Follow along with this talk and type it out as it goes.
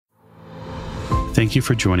Thank you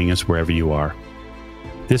for joining us wherever you are.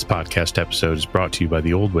 This podcast episode is brought to you by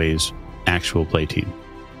the Old Ways Actual Play team.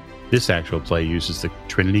 This actual play uses the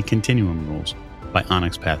Trinity Continuum rules by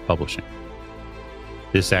Onyx Path Publishing.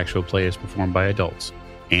 This actual play is performed by adults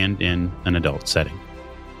and in an adult setting.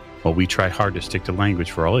 While we try hard to stick to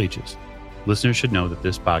language for all ages, listeners should know that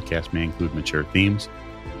this podcast may include mature themes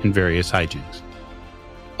and various hijinks.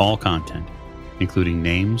 All content, including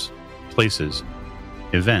names, places,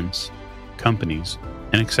 events, companies,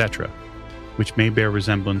 and etc., which may bear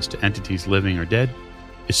resemblance to entities living or dead,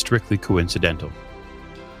 is strictly coincidental.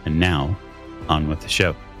 And now, on with the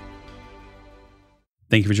show.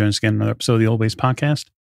 Thank you for joining us again on another episode of the Old Ways Podcast.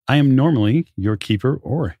 I am normally your keeper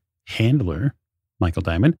or handler, Michael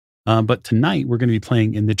Diamond. But tonight we're going to be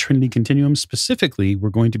playing in the Trinity Continuum. Specifically, we're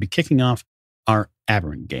going to be kicking off our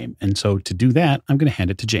Aberrant game. And so to do that, I'm going to hand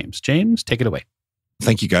it to James. James, take it away.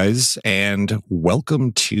 Thank you, guys, and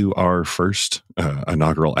welcome to our first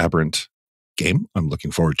inaugural Aberrant game. I'm looking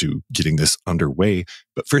forward to getting this underway.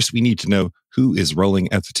 But first, we need to know who is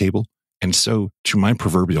rolling at the table. And so, to my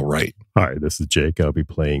proverbial right. Hi, this is Jake. I'll be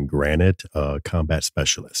playing Granite, combat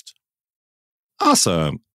specialist.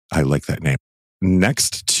 Awesome. I like that name.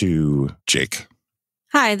 Next to Jake.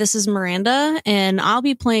 Hi, this is Miranda, and I'll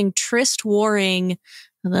be playing Trist Waring,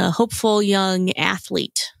 the hopeful young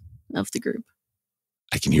athlete of the group.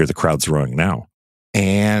 I can hear the crowds roaring now.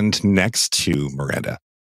 And next to Miranda.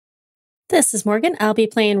 This is Morgan. I'll be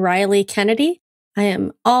playing Riley Kennedy. I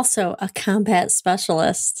am also a combat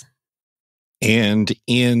specialist. And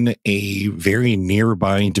in a very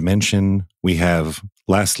nearby dimension, we have,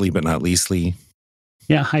 lastly but not leastly.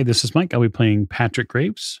 Yeah, hi, this is Mike. I'll be playing Patrick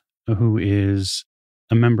Graves, who is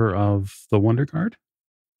a member of the WonderGARD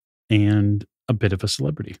and a bit of a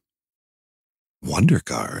celebrity.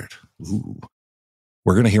 WonderGARD. Ooh.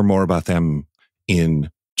 We're going to hear more about them in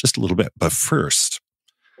just a little bit. But first,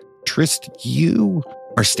 Trist, you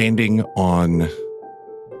are standing on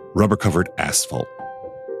rubber-covered asphalt.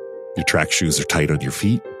 Your track shoes are tight on your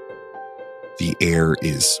feet. The air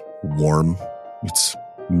is warm. It's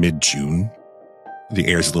mid-June. The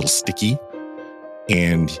air is a little sticky.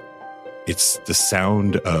 And it's the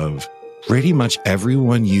sound of pretty much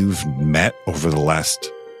everyone you've met over the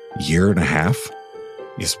last year and a half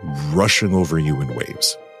is rushing over you in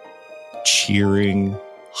waves. Cheering,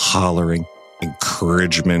 hollering,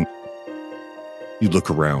 encouragement. You look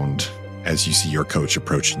around as you see your coach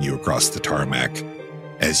approaching you across the tarmac.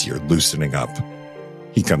 As you're loosening up,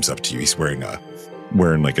 he comes up to you. He's wearing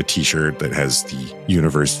like a t-shirt that has the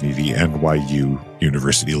university, the NYU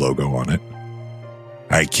University logo on it. All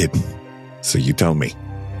right, kid. So you tell me,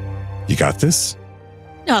 you got this?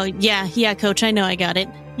 Oh, yeah, Coach. I know I got it.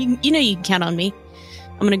 You know you can count on me.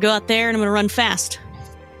 I'm going to go out there and I'm going to run fast.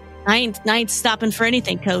 I ain't stopping for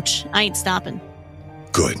anything, Coach. I ain't stopping.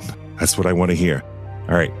 Good. That's what I want to hear.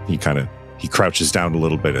 All right. He crouches down a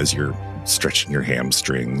little bit as you're stretching your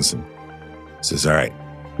hamstrings and says, all right,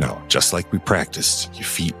 now, just like we practiced, your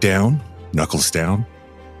feet down, knuckles down.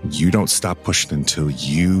 You don't stop pushing until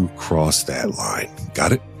you cross that line.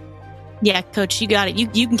 Got it? Yeah, Coach, you got it.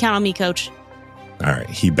 You can count on me, Coach. All right.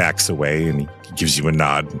 He backs away and he gives you a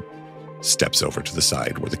nod and steps over to the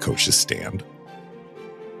side where the coaches stand.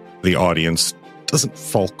 The audience doesn't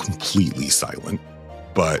fall completely silent,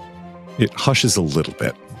 but it hushes a little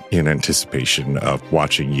bit in anticipation of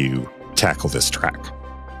watching you tackle this track.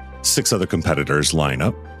 6 other competitors line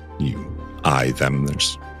up. You eye them.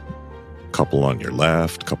 There's a couple on your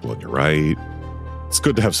left, a couple on your right. It's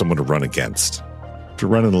good to have someone to run against. If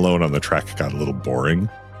you're running alone on the track, it got a little boring,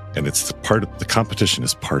 and it's the competition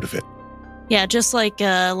is part of it. Yeah, just like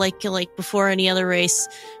before any other race,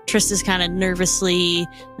 Trista's kind of nervously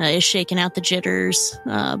is shaking out the jitters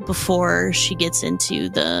before she gets into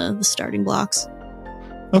the starting blocks.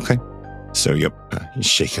 Okay. So, yep, you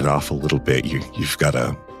shake it off a little bit. You've got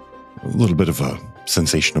a little bit of a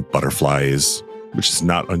sensation of butterflies, which is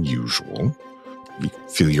not unusual. You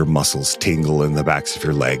feel your muscles tingle in the backs of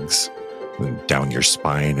your legs, and down your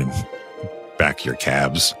spine and back your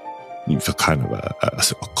calves. You feel kind of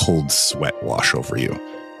a cold sweat wash over you.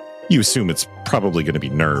 You assume it's probably going to be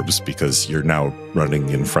nerves because you're now running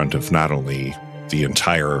in front of not only the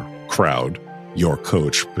entire crowd, your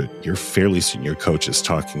coach, but your fairly senior coach is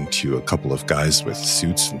talking to a couple of guys with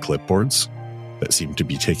suits and clipboards that seem to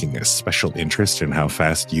be taking a special interest in how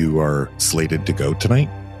fast you are slated to go tonight.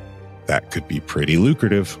 That could be pretty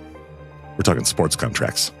lucrative. We're talking sports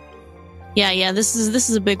contracts. Yeah. This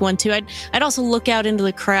is a big one too. I'd also look out into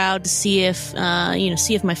the crowd to see if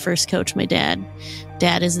my first coach, my dad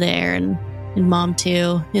is there, and mom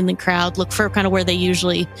too in the crowd. Look for kind of where they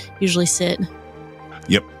usually sit.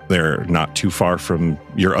 Yep. They're not too far from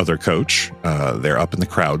your other coach. They're up in the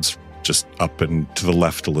crowds, just up and to the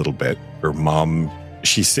left a little bit. Her mom,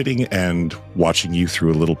 she's sitting and watching you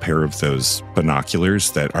through a little pair of those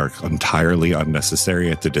binoculars that are entirely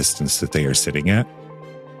unnecessary at the distance that they are sitting at.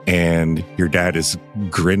 And your dad is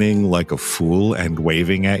grinning like a fool and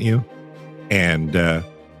waving at you. And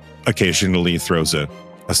occasionally throws a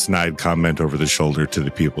snide comment over the shoulder to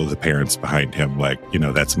the parents behind him, like,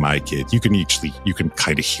 that's my kid. You can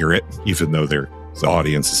kind of hear it, even though the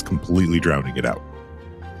audience is completely drowning it out.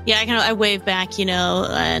 Yeah, I wave back,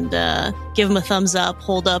 and give him a thumbs up,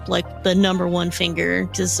 hold up like the number one finger,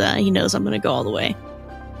 because he knows I'm going to go all the way.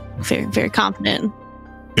 Very, very confident.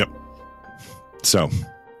 Yep. So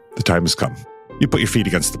the time has come. You put your feet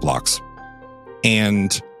against the blocks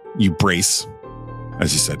and you brace,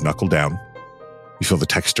 as you said, knuckle down. You feel the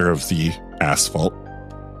texture of the asphalt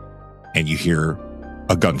and you hear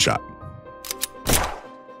a gunshot.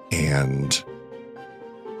 And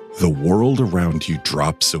the world around you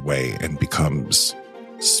drops away and becomes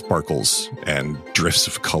sparkles and drifts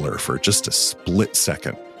of color for just a split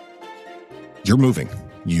second. You're moving.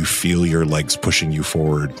 You feel your legs pushing you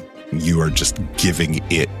forward. You are just giving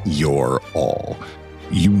it your all.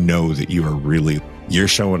 You know that you're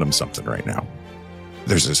showing them something right now.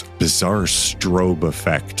 There's this bizarre strobe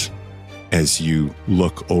effect as you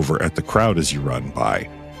look over at the crowd as you run by,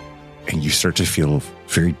 and you start to feel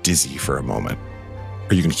very dizzy for a moment.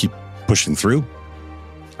 Are you going to keep pushing through?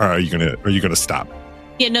 Or are you going to stop?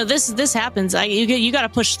 Yeah, no, this happens. You got to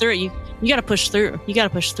push through it. You got to push through. You got to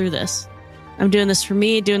push through this. I'm doing this for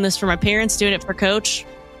me, doing this for my parents, doing it for Coach.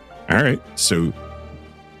 All right. So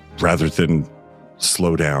rather than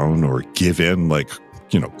slow down or give in like,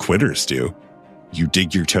 quitters do, you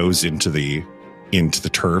dig your toes into the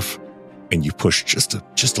turf and you push just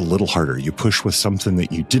a little harder. You push with something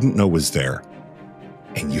that you didn't know was there,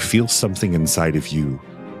 and you feel something inside of you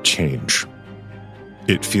change.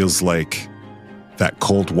 It feels like that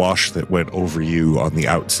cold wash that went over you on the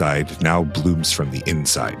outside now blooms from the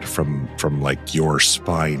inside, from like your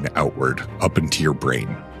spine outward up into your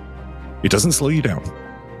brain. It doesn't slow you down.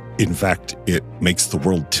 In fact, it makes the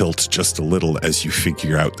world tilt just a little as you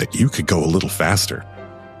figure out that you could go a little faster.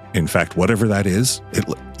 In fact, whatever that is,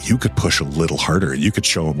 you could push a little harder. You could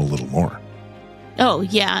show them a little more. Oh,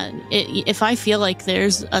 yeah. If I feel like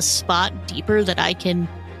there's a spot deeper that I can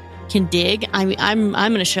dig, I'm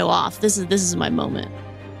going to show off. This is my moment.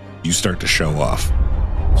 You start to show off.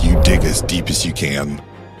 You dig as deep as you can.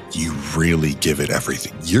 You really give it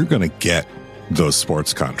everything. You're going to get those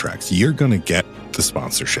sports contracts. You're going to get the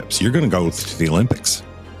sponsorships. You're going to go to the Olympics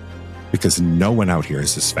because no one out here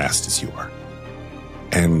is as fast as you are.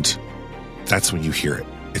 And that's when you hear it.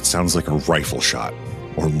 It sounds like a rifle shot,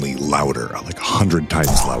 only louder, like 100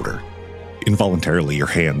 times louder. Involuntarily, your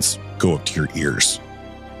hands go up to your ears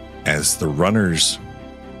as the runners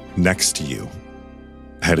next to you,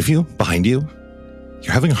 ahead of you, behind you,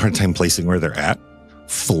 you're having a hard time placing where they're at,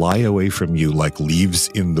 fly away from you like leaves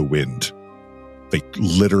in the wind. They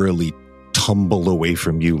literally tumble away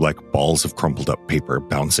from you like balls of crumpled up paper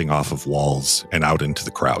bouncing off of walls and out into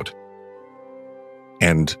the crowd.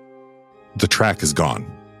 And the track is gone.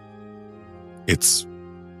 It's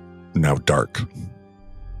now dark.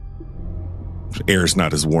 The air's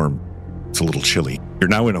not as warm. It's a little chilly. You're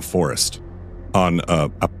now in a forest on a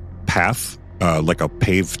path, like a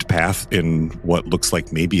paved path in what looks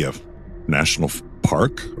like maybe a national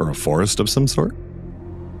park or a forest of some sort.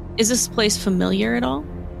 Is this place familiar at all?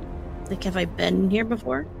 Like, have I been here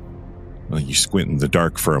before? Well, you squint in the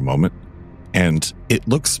dark for a moment, and it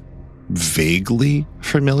looks vaguely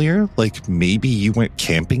familiar. Like maybe you went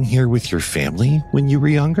camping here with your family when you were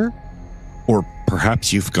younger? Or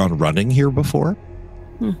perhaps you've gone running here before?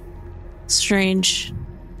 Strange.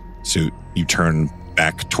 So you turn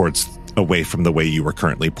back away from the way you were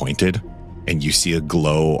currently pointed, and you see a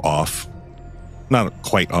glow off, not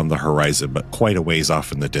quite on the horizon, but quite a ways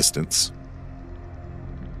off in the distance.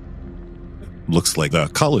 Looks like the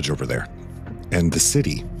college over there and the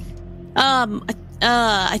city.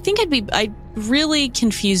 I think I'd really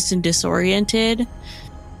confused and disoriented.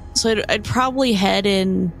 So I'd probably head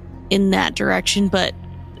in that direction, but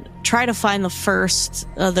try to find the first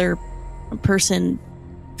other person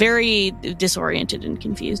very disoriented and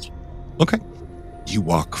confused. Okay. You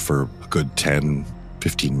walk for a good 10,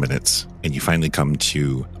 15 minutes, and you finally come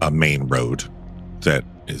to a main road that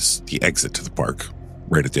is the exit to the park,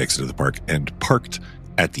 right at the exit of the park, and parked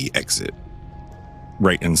at the exit,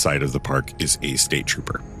 right inside of the park, is a state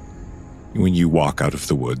trooper. When you walk out of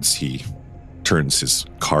the woods, he turns his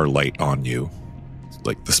car light on you,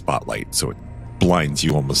 like the spotlight, so it blinds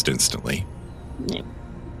you almost instantly. Yeah.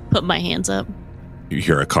 put my hands up. You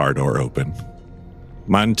hear a car door open.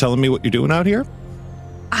 Mind telling me what you're doing out here?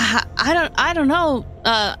 I don't know.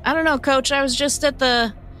 I don't know, Coach. I was at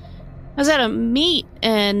a meet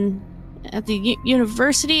and at the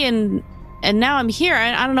university, and now I'm here.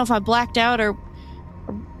 I don't know if I blacked out or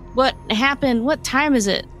what happened. What time is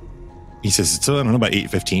it? He says, it's, I don't know, about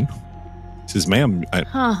 8:15. He says, ma'am.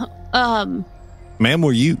 Ma'am,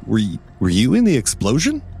 were you in the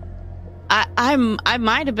explosion? I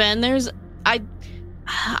might have been.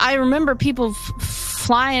 I remember people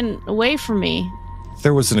flying away from me.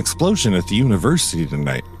 There was an explosion at the university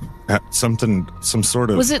tonight. Some sort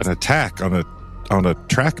of an attack on a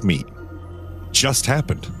track meet just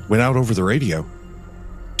happened. Went out over the radio.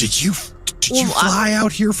 Did you fly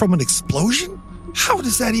out here from an explosion? How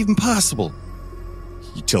is that even possible?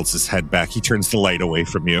 He tilts his head back. He turns the light away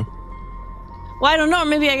from you. Well, I don't know.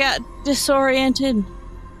 Maybe I got disoriented.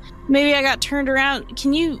 Maybe I got turned around.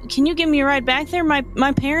 Can you give me a ride back there?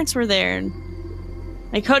 My parents were there, and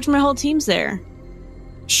my coach, my whole team's there.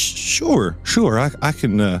 Sure. I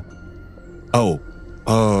can.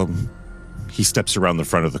 He steps around the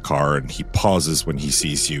front of the car and he pauses when he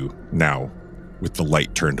sees you now, with the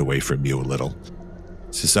light turned away from you a little.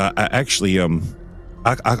 He says, I'm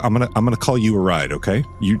gonna call you a ride, okay?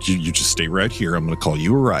 You just stay right here. I'm gonna call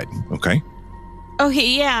you a ride, okay? Okay,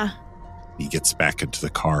 yeah. He gets back into the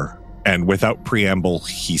car, and without preamble,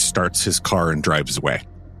 he starts his car and drives away.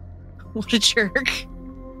 What a jerk.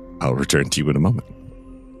 I'll return to you in a moment.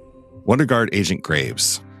 WonderGARD Agent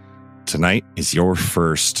Graves, tonight is your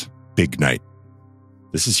first big night.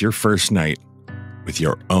 This is your first night with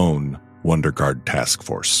your own WonderGARD task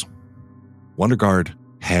force. WonderGARD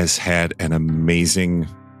has had an amazing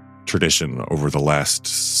tradition over the last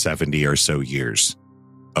 70 or so years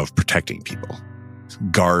of protecting people.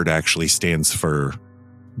 GARD actually stands for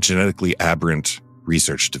Genetically Aberrant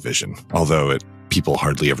Research Division, although people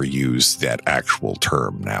hardly ever use that actual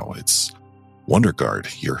term now. It's WonderGARD.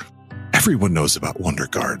 Everyone knows about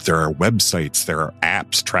WonderGARD. There are websites, there are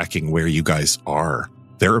apps tracking where you guys are.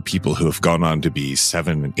 There are people who have gone on to be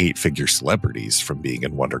 7- and 8-figure celebrities from being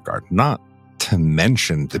in WonderGARD, not to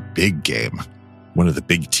mention the big game, one of the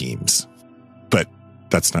big teams. But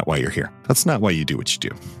that's not why you're here. That's not why you do what you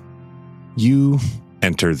do. You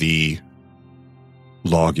enter the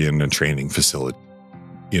login and training facility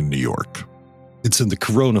in New York. It's in the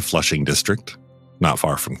Corona Flushing District, not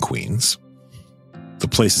far from Queens. The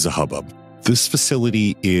place is a hubbub. This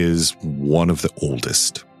facility is one of the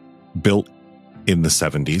oldest, built in the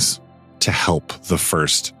 70s to help the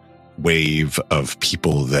first wave of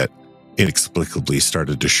people that inexplicably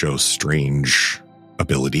started to show strange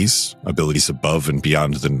abilities above and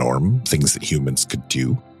beyond the norm, things that humans could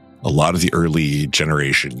do. A lot of the early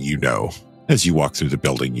generation, as you walk through the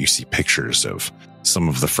building, you see pictures of some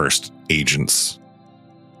of the first agents,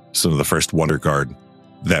 some of the first WonderGARD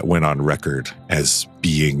that went on record as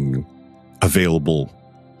being available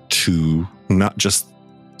to not just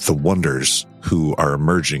the wonders who are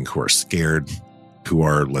emerging, who are scared, who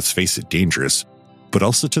are, let's face it, dangerous, but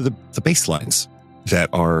also to the baselines that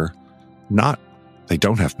are not, they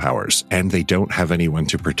don't have powers and they don't have anyone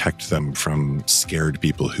to protect them from scared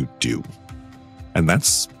people who do. And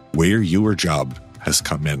that's where your job has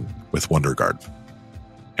come in with WonderGARD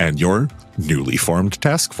and your newly formed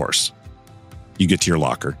task force. You get to your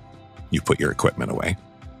locker, you put your equipment away,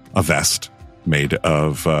 a vest made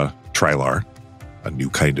of Trilar, a new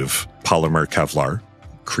kind of polymer Kevlar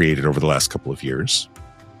created over the last couple of years.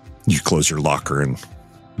 You close your locker and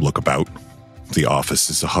look about. The office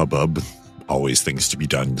is a hubbub, always things to be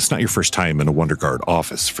done. It's not your first time in a WonderGARD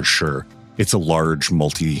office, for sure. It's a large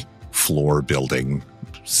multi-floor building.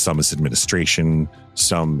 Some is administration,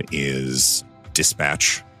 some is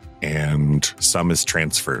dispatch, and some is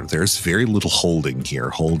transfer. There's very little holding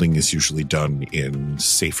here. Holding is usually done in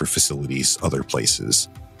safer facilities, other places.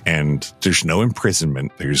 And there's no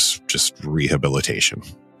imprisonment. There's just rehabilitation.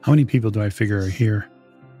 How many people do I figure are here?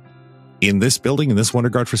 In this building, in this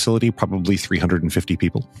WonderGARD facility, probably 350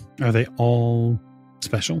 people. Are they all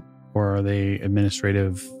special, or are they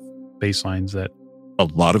administrative baselines that... A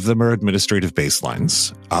lot of them are administrative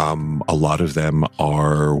baselines. A lot of them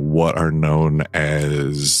are what are known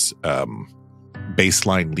as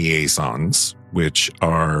baseline liaisons, which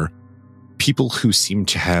are people who seem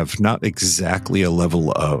to have not exactly a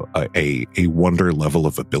level of a wonder level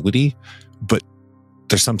of ability, but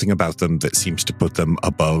there's something about them that seems to put them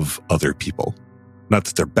above other people. Not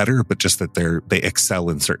that they're better, but just that they excel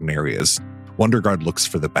in certain areas. WonderGARD looks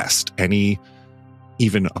for the best.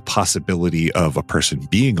 Even a possibility of a person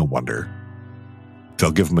being a wonder,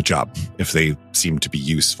 they'll give them a job if they seem to be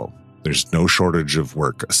useful. There's no shortage of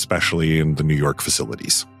work, especially in the New York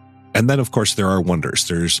facilities. And then, of course, there are wonders.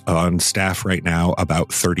 There's on staff right now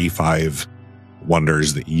about 35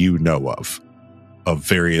 wonders that you know of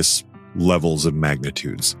various levels and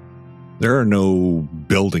magnitudes. There are no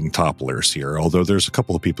building topplers here, although there's a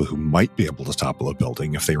couple of people who might be able to topple a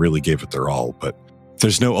building if they really gave it their all, but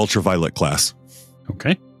there's no ultraviolet class.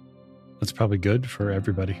 Okay. That's probably good for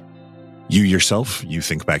everybody. You yourself, you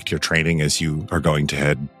think back to your training as you are going to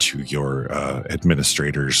head to your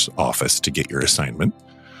administrator's office to get your assignment.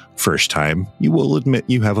 First time, you will admit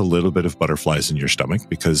you have a little bit of butterflies in your stomach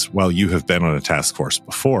because while you have been on a task force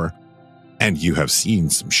before and you have seen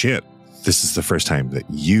some shit, this is the first time that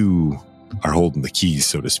you are holding the keys,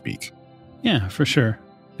 so to speak. Yeah, for sure.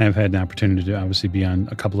 I've had an opportunity to obviously be on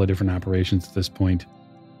a couple of different operations at this point.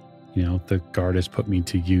 You know, the guard has put me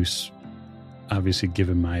to use, obviously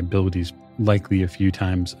given my abilities, likely a few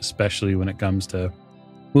times, especially when it comes to,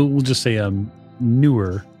 we'll just say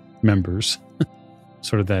newer members,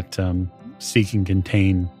 sort of that seek and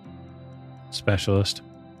contain specialist.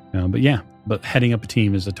 But heading up a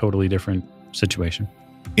team is a totally different situation.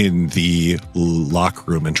 In the lock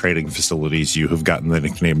room and trading facilities, you have gotten the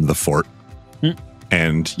nickname the Fort.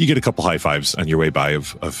 And you get a couple high fives on your way by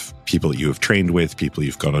of people that you have trained with, people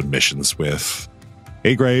you've gone on missions with.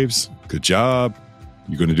 Hey, Graves, good job.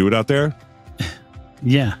 You going to do it out there?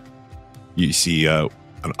 Yeah. You see an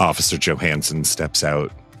Officer Johansson steps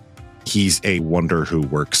out. He's a wonder who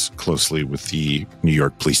works closely with the New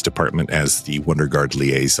York Police Department as the WonderGARD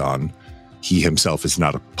liaison. He himself is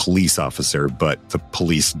not a police officer, but the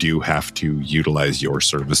police do have to utilize your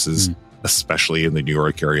services, especially in the New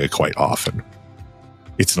York area, quite often.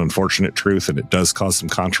 It's an unfortunate truth, and it does cause some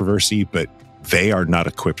controversy, but they are not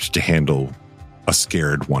equipped to handle a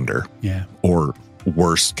scared wonder. Yeah. Or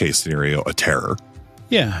worst case scenario, a terror.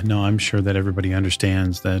 Yeah, no, I'm sure that everybody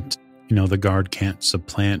understands that, you know, the guard can't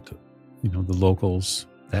supplant, you know, the locals.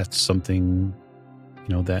 That's something,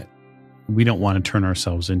 you know, that we don't want to turn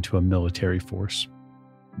ourselves into a military force.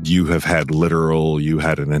 You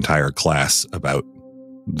had an entire class about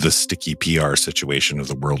the sticky PR situation of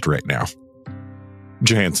the world right now.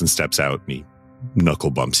 Johansson steps out and he knuckle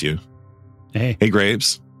bumps you. Hey,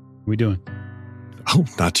 Graves. What are we doing? Oh,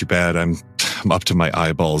 not too bad. I'm up to my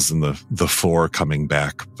eyeballs in the 4 coming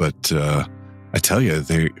back, but I tell you,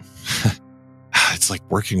 it's like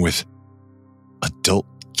working with adult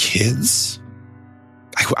kids.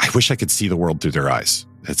 I wish I could see the world through their eyes.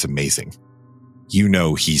 That's amazing. You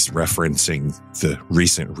know, he's referencing the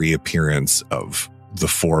recent reappearance of the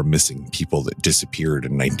 4 missing people that disappeared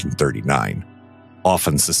in 1939,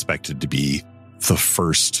 often suspected to be the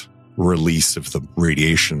first release of the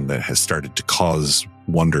radiation that has started to cause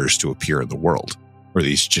wonders to appear in the world, or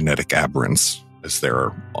these genetic aberrants, as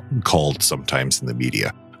they're called sometimes in the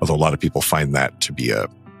media, although a lot of people find that to be a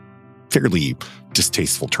fairly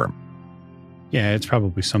distasteful term. Yeah, it's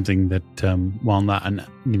probably something that, while not,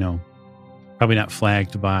 you know, probably not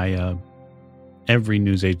flagged by every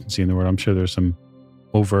news agency in the world. I'm sure there's some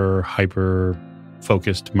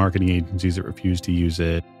hyper-focused marketing agencies that refuse to use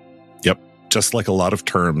it. Yep. Just like a lot of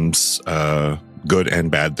terms, good and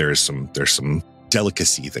bad, there's some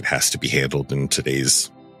delicacy that has to be handled in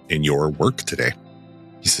your work today.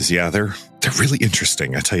 He says, yeah, they're really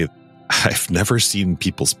interesting. I tell you, I've never seen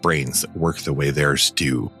people's brains work the way theirs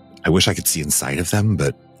do. I wish I could see inside of them,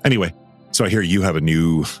 but anyway, so I hear you have a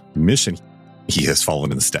new mission. He has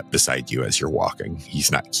fallen in step beside you as you're walking.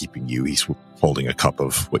 He's not keeping you. He's holding a cup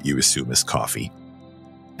of what you assume is coffee.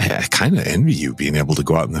 I kind of envy you being able to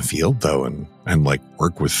go out in the field, though, and like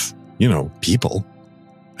work with, you know, people.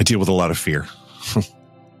 I deal with a lot of fear.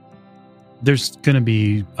 There's going to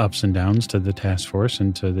be ups and downs to the task force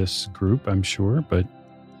and to this group, I'm sure, but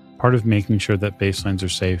part of making sure that baselines are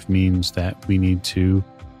safe means that we need to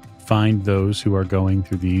find those who are going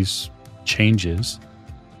through these changes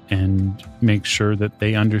and make sure that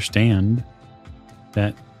they understand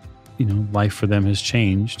that, you know, life for them has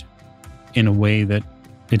changed in a way that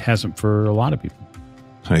it hasn't for a lot of people.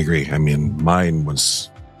 I agree. I mean, mine was,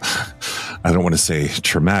 I don't want to say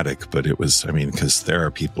traumatic, but it was, I mean, because there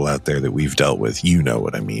are people out there that we've dealt with, you know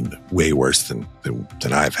what I mean, way worse than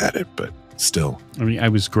I've had it, but still. I mean, I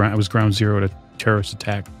was ground zero at a terrorist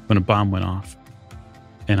attack when a bomb went off,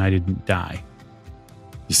 and I didn't die.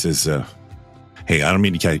 He says, "Hey, I don't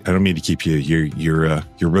mean to keep you. Your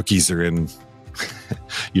rookies are in.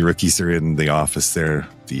 Your rookies are in the office there,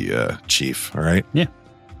 the chief. All right. Yeah.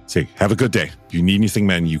 Say, have a good day. If you need anything,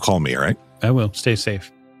 man, you call me. All right. I will. Stay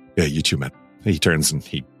safe. Yeah, you too, man." He turns and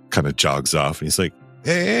he kind of jogs off, and he's like,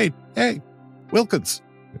 "Hey, Wilkins."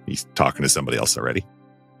 He's talking to somebody else already.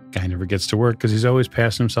 Guy never gets to work because he's always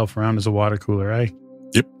passing himself around as a water cooler.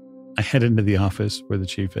 Yep. I head into the office where the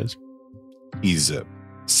chief is. He's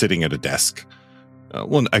sitting at a desk.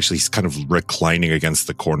 Actually, he's kind of reclining against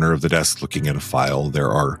the corner of the desk, looking at a file. There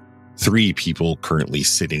are 3 people currently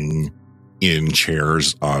sitting in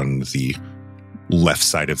chairs on the left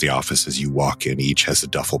side of the office as you walk in. Each has a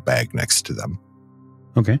duffel bag next to them.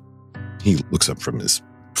 Okay. He looks up from his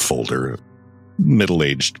folder.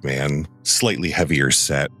 Middle-aged man, slightly heavier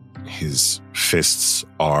set. His fists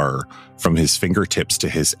are, from his fingertips to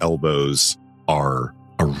his elbows, are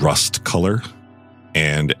a rust color.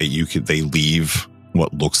 And they leave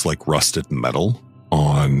what looks like rusted metal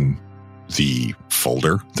on the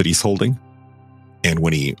folder that he's holding. And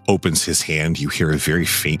when he opens his hand, you hear a very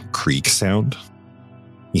faint creak sound.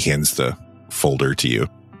 He hands the folder to you.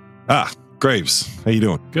 Ah, Graves, how you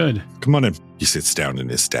doing? Good. Come on in. He sits down in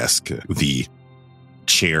his desk. The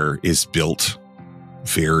chair is built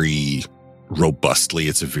very robustly.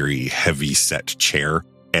 It's a very heavy set chair,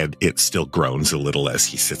 and it still groans a little as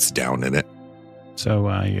he sits down in it. So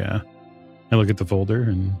I look at the folder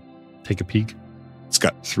and take a peek. It's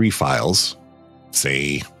got 3 files. It's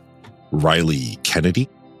a Riley Kennedy,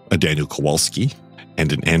 a Daniel Kowalski,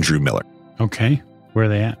 and an Andrew Miller. Okay. Where are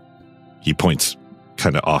they at? He points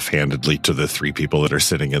kind of offhandedly to the 3 people that are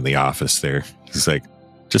sitting in the office there. He's like,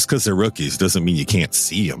 just because they're rookies doesn't mean you can't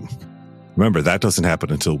see them. Remember, that doesn't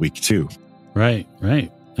happen until week 2. Right. I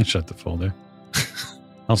shut the folder.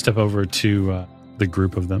 I'll step over to the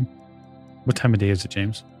group of them. What time of day is it,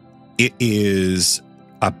 James? It is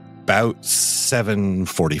about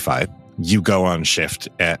 7:45. You go on shift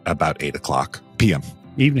at about 8 o'clock p.m.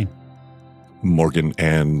 Evening. Morgan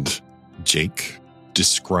and Jake,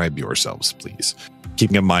 describe yourselves, please.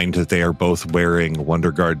 Keeping in mind that they are both wearing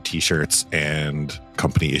WonderGARD t-shirts and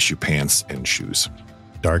company issue pants and shoes.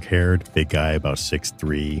 Dark-haired, big guy, about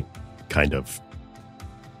 6'3", kind of,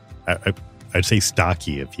 I'd say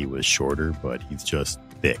stocky if he was shorter, but he's just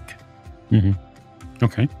thick. Mm-hmm.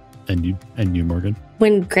 Okay. And you, Morgan?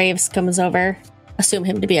 When Graves comes over, assume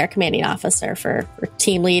him to be our commanding officer for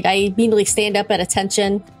team lead. I immediately stand up at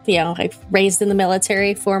attention. I've raised in the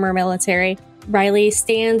military, former military. Riley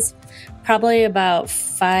stands probably about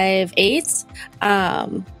 5'8".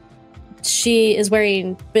 She is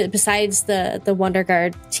wearing, besides the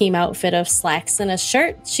WonderGARD team outfit of slacks and a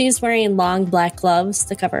shirt, she's wearing long black gloves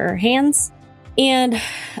to cover her hands. And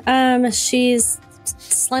she's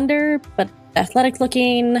slender but athletic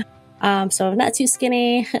looking, so not too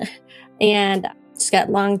skinny. And she's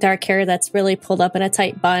got long dark hair that's really pulled up in a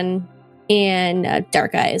tight bun and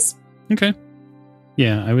dark eyes. Okay.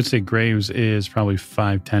 Yeah, I would say Graves is probably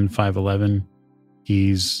 5'10", 5'11".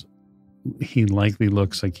 He likely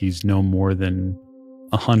looks like he's no more than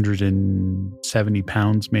 170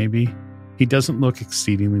 pounds, maybe. He doesn't look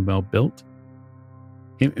exceedingly well built.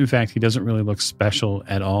 In fact, he doesn't really look special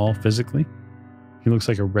at all physically. He looks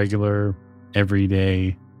like a regular,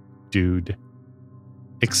 everyday dude.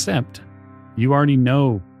 Except, you already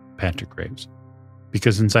know Patrick Graves.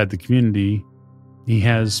 Because inside the community, he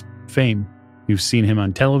has fame. You've seen him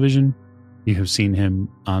on television. You have seen him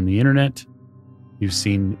on the internet.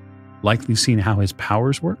 You've likely seen how his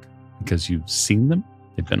powers work because you've seen them.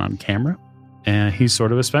 They've been on camera. And he's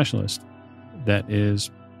sort of a specialist that is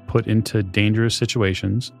put into dangerous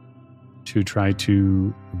situations to try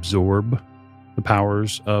to absorb the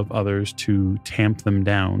powers of others, to tamp them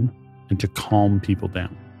down and to calm people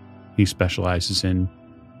down. He specializes in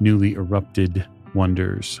newly erupted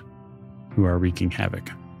wonders who are wreaking havoc.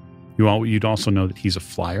 You'd also know that he's a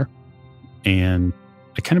flyer, and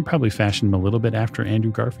I kind of probably fashioned him a little bit after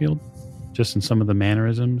Andrew Garfield, just in some of the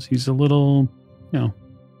mannerisms. He's a little,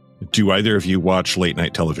 Do either of you watch late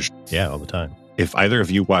night television? Yeah, all the time. If either of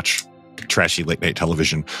you watch trashy late night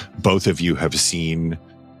television, both of you have seen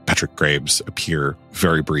Patrick Graves appear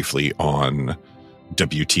very briefly on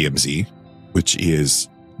WTMZ, which is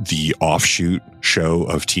the offshoot show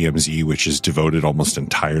of TMZ, which is devoted almost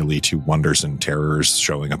entirely to wonders and terrors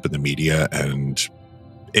showing up in the media. And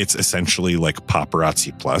it's essentially like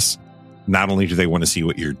paparazzi plus. Not only do they want to see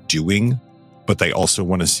what you're doing, but they also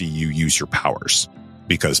want to see you use your powers,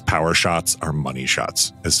 because power shots are money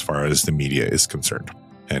shots as far as the media is concerned.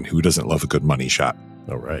 And who doesn't love a good money shot?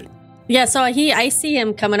 All right. Yeah, so I see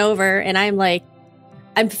him coming over, and I'm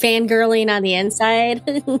fangirling on the inside.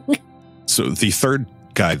 So the third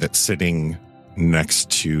guy that's sitting next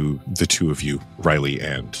to the two of you, Riley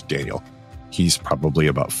and Daniel, he's probably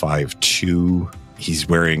about 5'2". He's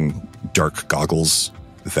wearing dark goggles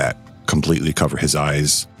that completely cover his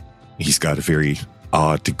eyes. He's got a very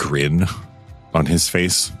odd grin on his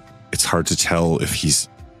face. It's hard to tell if he's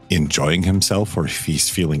enjoying himself or if he's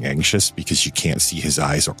feeling anxious, because you can't see his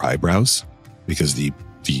eyes or eyebrows because the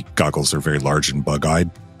goggles are very large and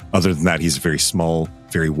bug-eyed. Other than that, he's a very small,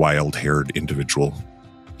 very wild-haired individual.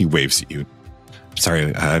 He waves at you.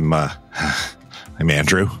 Sorry, I'm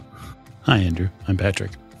Andrew. Hi, Andrew. I'm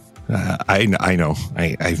Patrick. I know.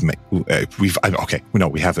 I've met. Okay. No,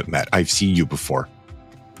 we haven't met. I've seen you before.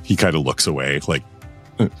 He kind of looks away, like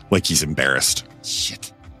he's embarrassed.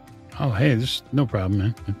 Shit. Oh, hey, there's no problem,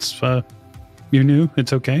 man. It's you're new.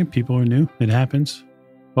 It's okay. People are new. It happens.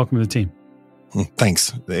 Welcome to the team.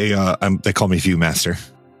 Thanks. They call me Viewmaster.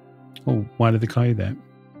 Oh, why did they call you that?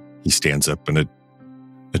 He stands up and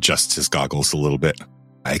adjusts his goggles a little bit.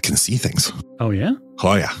 I can see things. Oh, yeah?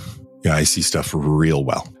 Oh, yeah. Yeah, I see stuff real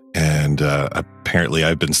well. And apparently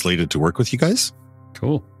I've been slated to work with you guys.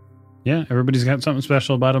 Cool. Yeah, everybody's got something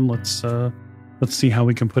special about them. Let's see how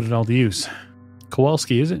we can put it all to use.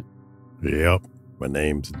 Kowalski, is it? Yep. My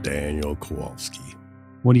name's Daniel Kowalski.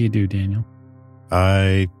 What do you do, Daniel?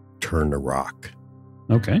 I turn the rock.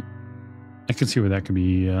 Okay. I can see where that could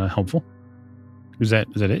be helpful. Is that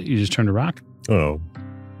it? You just turn to rock? Oh,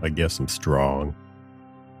 I guess I'm strong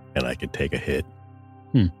and I could take a hit.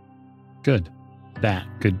 Good. That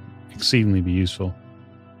could exceedingly be useful.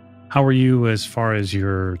 How are you as far as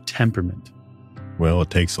your temperament? Well,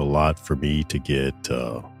 it takes a lot for me to get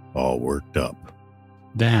all worked up.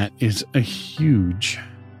 That is a huge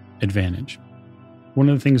advantage. One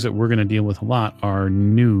of the things that we're going to deal with a lot are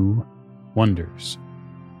new wonders.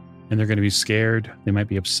 And they're going to be scared. They might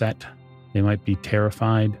be upset. They might be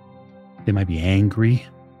terrified. They might be angry.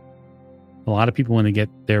 A lot of people, when they get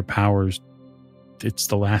their powers, it's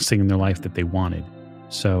the last thing in their life that they wanted.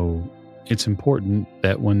 So it's important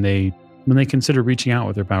that when they consider reaching out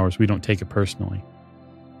with their powers, we don't take it personally.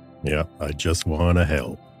 Yeah, I just want to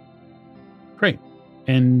help. Great.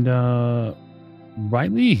 And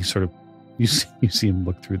Riley, sort of, you see him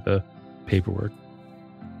look through the paperwork.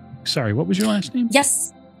 Sorry, what was your last name?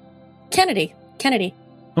 Yes. Kennedy.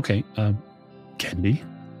 Okay. Kennedy,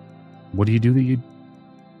 what do you do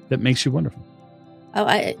that makes you wonderful? Oh,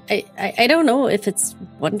 I don't know if it's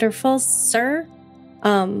wonderful, sir.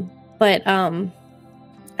 But I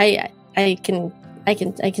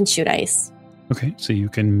can shoot ice. Okay, so you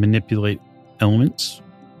can manipulate elements,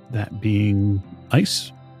 that being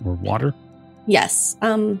ice or water. Yes.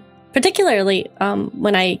 Particularly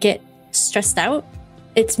when I get stressed out,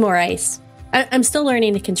 it's more ice. I'm still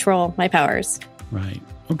learning to control my powers. Right.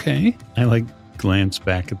 Okay. I glance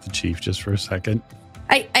back at the chief just for a second.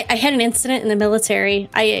 I had an incident in the military.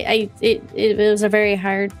 It was very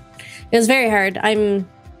hard. It was very hard. I'm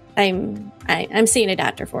seeing a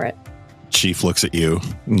doctor for it. Chief looks at you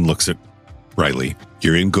and looks at Riley.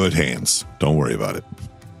 You're in good hands. Don't worry about it.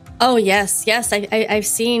 Oh yes. I've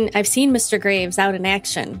seen Mr. Graves out in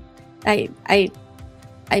action. I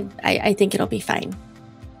think it'll be fine.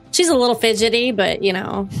 She's a little fidgety, but you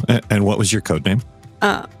know. And what was your code name?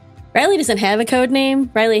 Riley doesn't have a code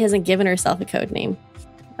name. Riley hasn't given herself a code name.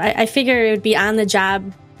 I figure it would be on the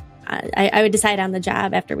job. I would decide on the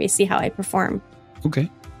job after we see how I perform. Okay.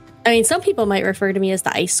 I mean, some people might refer to me as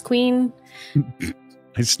the Ice Queen.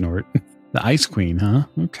 I snort. The Ice Queen, huh?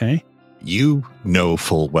 Okay. You know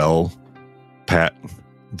full well, Pat,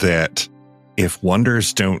 that if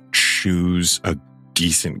wonders don't choose a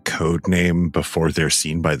decent code name before they're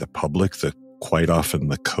seen by the public, that quite often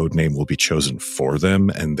the code name will be chosen for them,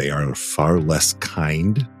 and they are far less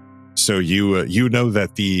kind. So you know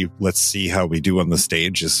that the "let's see how we do on the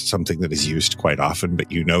stage" is something that is used quite often,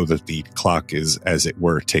 but you know that the clock is, as it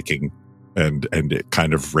were, ticking, and it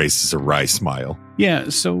kind of raises a wry smile. Yeah.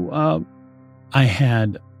 So I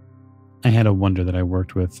had a wonder that I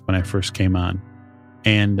worked with when I first came on,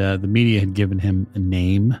 and the media had given him a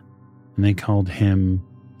name, and they called him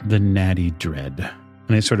the Natty Dread, and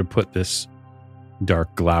they sort of put this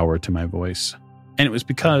dark glower to my voice, and it was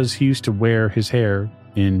because he used to wear his hair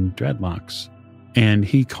in dreadlocks, and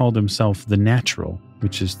he called himself the Natural,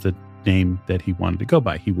 which is the name that he wanted to go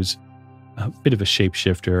by. He was a bit of a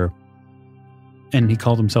shapeshifter, and he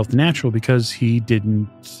called himself the Natural because he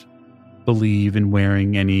didn't believe in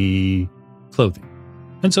wearing any clothing.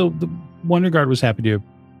 And so the WonderGARD was happy to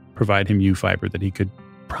provide him U-fiber that he could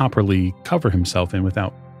properly cover himself in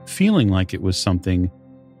without feeling like it was something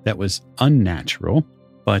that was unnatural.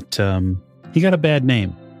 But he got a bad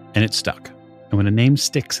name, and it stuck. And when a name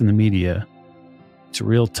sticks in the media, it's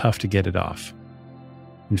real tough to get it off.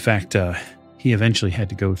 In fact, he eventually had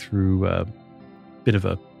to go through a bit of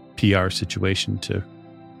a PR situation to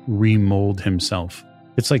remold himself.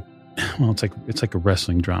 It's like a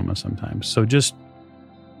wrestling drama sometimes. So just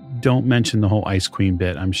don't mention the whole Ice Queen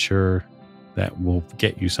bit. I'm sure that will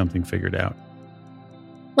get you something figured out.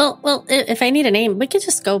 Well, if I need a name, we could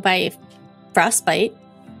just go by Frostbite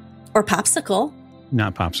or Popsicle.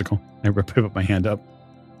 Not Popsicle. I put my hand up.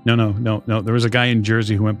 No. There was a guy in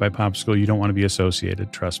Jersey who went by Popsicle. You don't want to be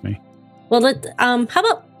associated. Trust me. Well,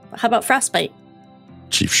 how about Frostbite?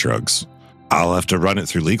 Chief shrugs. I'll have to run it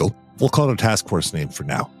through legal. We'll call it a task force name for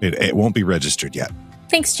now. It won't be registered yet.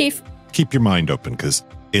 Thanks, Chief. Keep your mind open because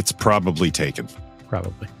it's probably taken.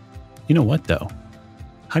 Probably. You know what, though?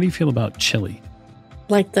 How do you feel about chili?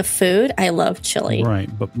 Like the food? I love chili. Right,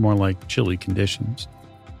 but more like chili conditions.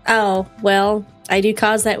 Oh, well, I do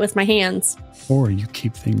cause that with my hands. Or you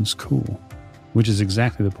keep things cool, which is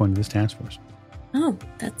exactly the point of this task force. Oh,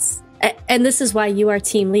 and this is why you are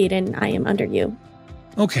team lead and I am under you.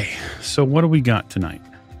 Okay, so what do we got tonight?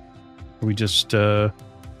 Are we just, I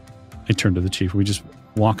turned to the chief. Are we just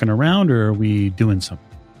walking around or are we doing something?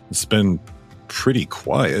 It's been pretty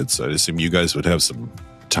quiet, so I'd assume you guys would have some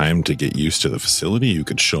time to get used to the facility. You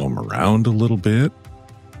could show them around a little bit.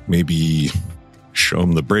 Maybe show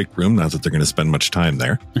them the break room, not that they're going to spend much time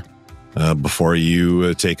there. Before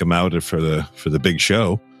you take them out for the big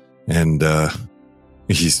show. And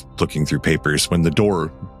he's looking through papers when the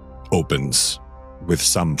door opens with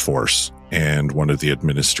some force and one of the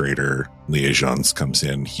administrator liaisons comes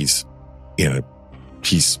in. He's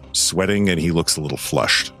sweating and he looks a little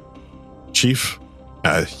flushed. Chief,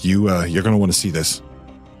 you're going to want to see this.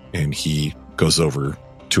 And he goes over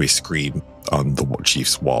to a screen on the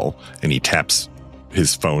chief's wall and he taps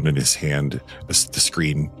his phone in his hand as the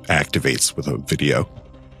screen activates with a video.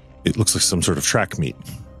 It looks like some sort of track meet.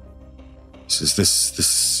 He says,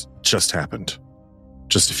 this just happened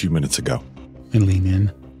just a few minutes ago. I lean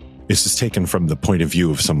in. This is taken from the point of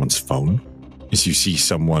view of someone's phone. As you see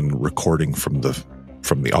someone recording from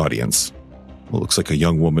the audience. It looks like a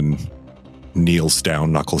young woman kneels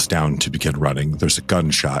down, knuckles down to begin running. There's a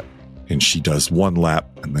gunshot. And she does 1 lap,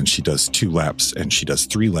 and then she does 2 laps, and she does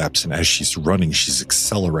 3 laps. And as she's running, she's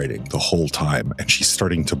accelerating the whole time, and she's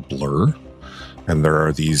starting to blur. And there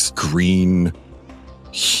are these green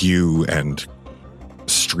hue and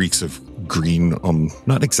streaks of green,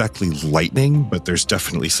 not exactly lightning, but there's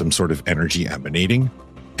definitely some sort of energy emanating.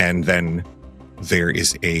 And then there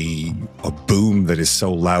is a boom that is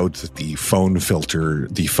so loud that the phone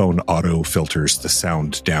auto filters the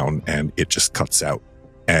sound down, and it just cuts out.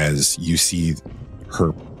 As you see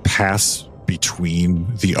her pass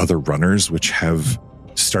between the other runners, which have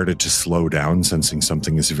started to slow down, sensing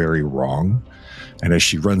something is very wrong. And as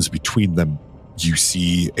she runs between them, you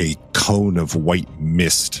see a cone of white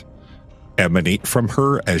mist emanate from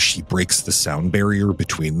her as she breaks the sound barrier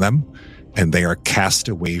between them. And they are cast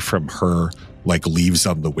away from her like leaves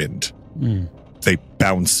on the wind. They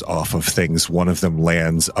bounce off of things. One of them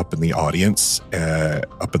lands up in the audience,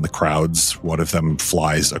 up in the crowds. One of them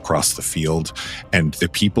flies across the field. And the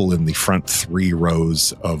people in the front 3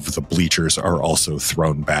 rows of the bleachers are also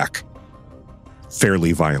thrown back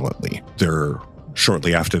fairly violently.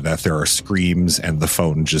 Shortly after that, there are screams, and the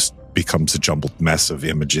phone just becomes a jumbled mess of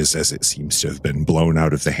images as it seems to have been blown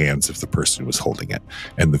out of the hands of the person who was holding it.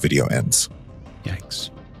 And the video ends. Yikes.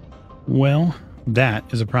 Well, that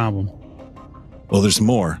is a problem. Well, there's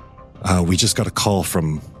more. We just got a call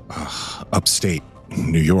from upstate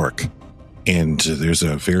New York, and there's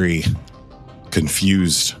a very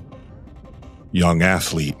confused young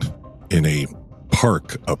athlete in a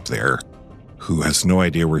park up there who has no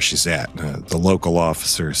idea where she's at. The local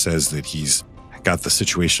officer says that he's got the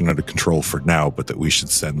situation under control for now, but that we should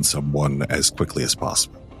send someone as quickly as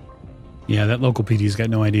possible. Yeah, that local PD's got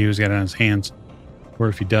no idea who's got it on his hands. Or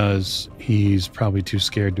if he does, he's probably too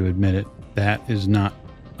scared to admit it. That is not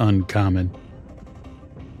uncommon.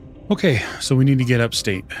 Okay, so we need to get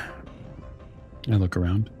upstate. I look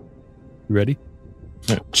around. You ready?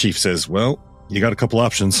 Chief says, well, you got a couple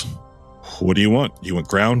options. What do you want? You want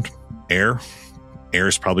ground? Air? Air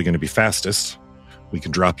is probably going to be fastest. We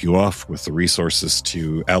can drop you off with the resources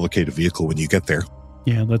to allocate a vehicle when you get there.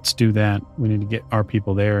 Yeah, let's do that. We need to get our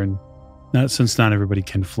people there. And since not everybody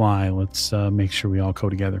can fly, let's make sure we all go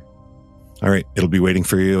together. All right, it'll be waiting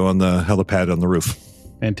for you on the helipad on the roof.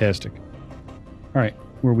 Fantastic. All right,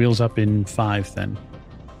 we're wheels up in 5 then.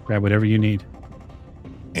 Grab whatever you need.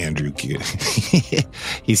 Andrew,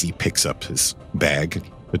 as he picks up his bag,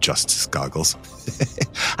 adjusts his goggles.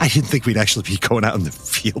 I didn't think we'd actually be going out in the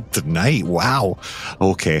field tonight. Wow.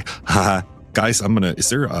 Okay. Guys, I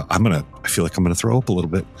feel like I'm going to throw up a little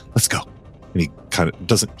bit. Let's go. And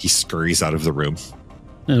he scurries out of the room.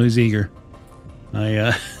 No, he's eager.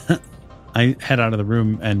 I head out of the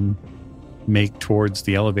room and make towards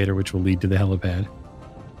the elevator, which will lead to the helipad.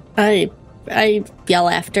 I yell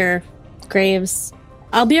after, Graves.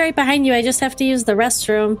 I'll be right behind you. I just have to use the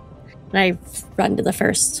restroom. And I run to the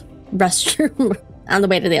first restroom on the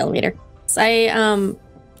way to the elevator. So I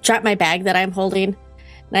drop my bag that I'm holding.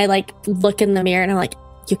 And I like look in the mirror and I'm like,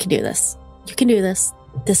 you can do this. You can do this.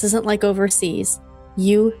 This isn't like overseas.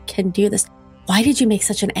 You can do this. Why did you make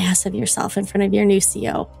such an ass of yourself in front of your new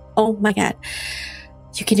CEO? Oh my God.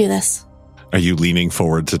 You can do this. Are you leaning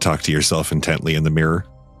forward to talk to yourself intently in the mirror?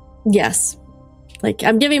 Yes. Like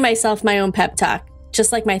I'm giving myself my own pep talk,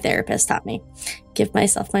 just like my therapist taught me. Give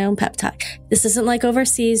myself my own pep talk. This isn't like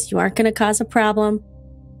overseas. You aren't going to cause a problem.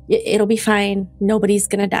 It'll be fine. Nobody's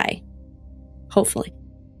going to die. Hopefully.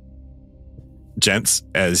 Gents,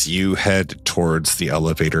 as you head towards the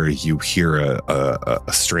elevator, you hear a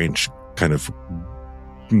strange kind of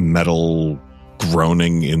metal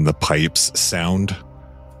groaning in the pipes sound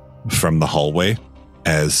from the hallway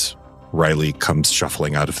as Riley comes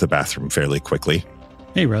shuffling out of the bathroom fairly quickly.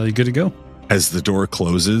 Hey, Riley, good to go. As the door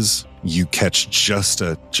closes, you catch just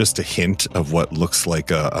a hint of what looks like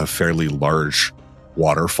a fairly large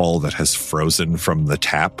waterfall that has frozen from the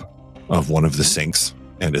tap of one of the sinks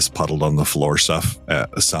and is puddled on the floor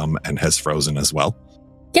some and has frozen as well.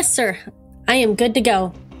 Yes, sir. I am good to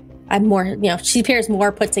go. I'm more, she appears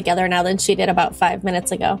more put together now than she did about 5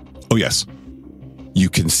 minutes ago. Oh, yes. You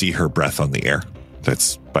can see her breath on the air.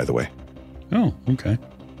 That's by the way. Oh, okay.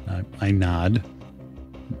 I nod,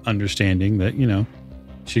 understanding that,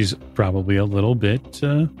 she's probably a little bit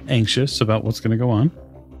anxious about what's going to go on.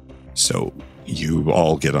 So you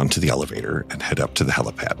all get onto the elevator and head up to the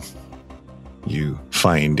helipad. You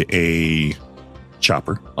find a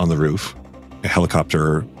chopper on the roof, a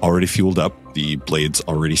helicopter already fueled up, the blades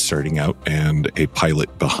already starting out, and a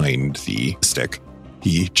pilot behind the stick.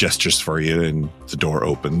 He gestures for you and the door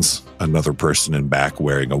opens. Another person in back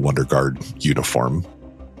wearing a WonderGARD uniform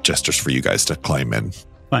gestures for you guys to climb in.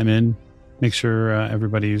 Climb in, make sure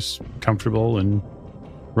everybody's comfortable, and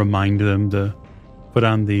remind them to put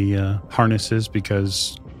on the harnesses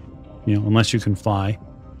because, unless you can fly,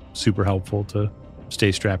 super helpful to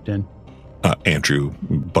stay strapped in. Andrew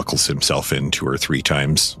buckles himself in 2 or 3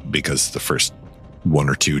 times because the first 1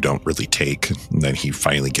 or 2 don't really take, and then he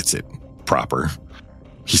finally gets it proper.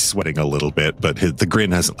 He's sweating a little bit, but the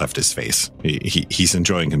grin hasn't left his face. He's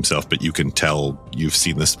enjoying himself, but you can tell you've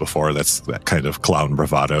seen this before. That's that kind of clown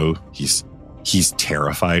bravado. He's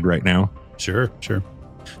terrified right now. Sure.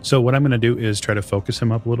 So what I'm going to do is try to focus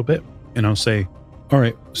him up a little bit, and I'll say, all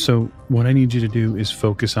right, so what I need you to do is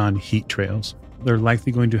focus on heat trails. They're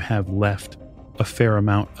likely going to have left a fair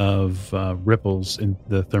amount of ripples in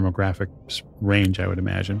the thermographic range, I would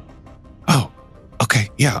imagine. Oh, okay.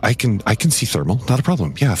 Yeah, I can see thermal. Not a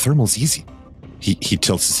problem. Yeah, thermal's easy. He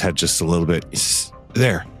tilts his head just a little bit.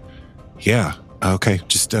 There. Yeah. Okay.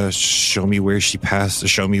 Just show me where she passed.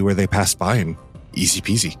 Show me where they passed by, and easy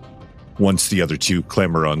peasy. Once the other 2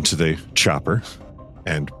 clamber onto the chopper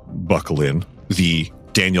and buckle in, the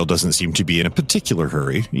Daniel doesn't seem to be in a particular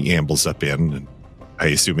hurry. He ambles up in, and I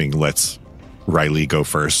assuming lets Riley go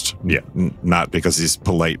first. Yeah. Not because he's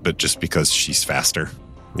polite, but just because she's faster.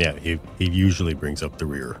 Yeah, he usually brings up the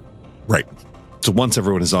rear. Right. So once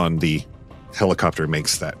everyone is on, the helicopter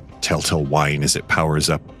makes that telltale whine as it powers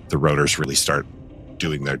up. The rotors really start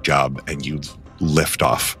doing their job, and you lift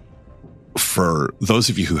off. For those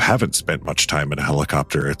of you who haven't spent much time in a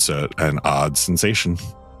helicopter, it's an odd sensation.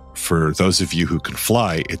 For those of you who can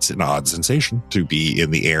fly, it's an odd sensation to be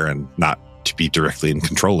in the air and not to be directly in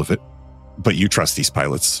control of it. But you trust these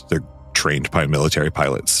pilots. They're trained by military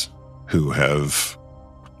pilots who have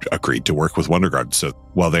agreed to work with WonderGARD. So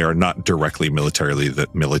while they are not directly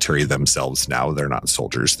military themselves now, they're not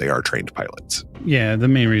soldiers. They are trained pilots. Yeah, the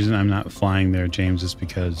main reason I'm not flying there, James, is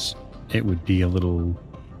because it would be a little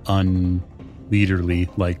unleaderly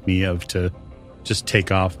like me to just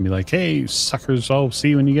take off and be like, hey, suckers, I'll see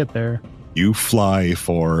you when you get there. You fly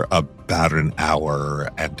for about an hour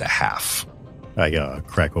and a half. I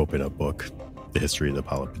crack open a book, The History of the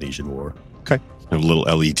Peloponnesian War. Okay. A little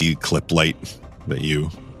LED clip light that you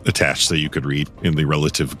attach so you could read in the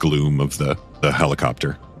relative gloom of the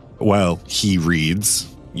helicopter. While he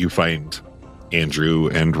reads, you find Andrew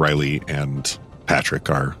and Riley and Patrick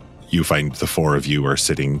you find the 4 of you are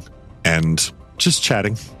sitting and just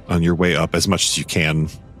chatting on your way up as much as you can,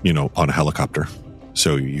 on a helicopter.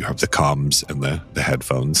 So you have the comms and the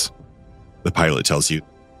headphones. The pilot tells you,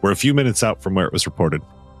 we're a few minutes out from where it was reported.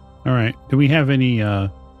 All right. Do we have any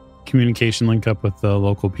communication link up with the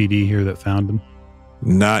local PD here that found him?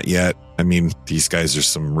 Not yet. I mean, these guys are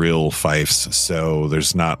some real fifes, so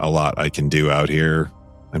there's not a lot I can do out here.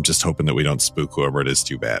 I'm just hoping that we don't spook whoever it is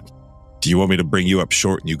too bad. Do you want me to bring you up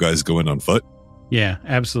short and you guys go in on foot? Yeah,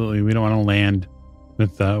 absolutely. We don't want to land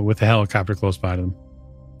with a helicopter close by to them.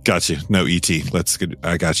 Got you. No, ET. Let's get.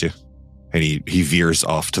 I got you. And he veers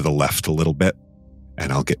off to the left a little bit,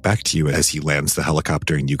 and I'll get back to you as he lands the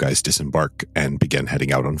helicopter and you guys disembark and begin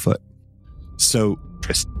heading out on foot. So,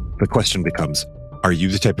 Trist, the question becomes, are you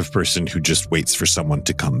the type of person who just waits for someone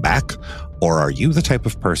to come back, or are you the type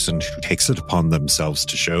of person who takes it upon themselves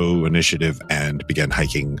to show initiative and begin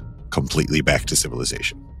hiking completely back to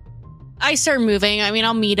civilization? I start moving. I mean,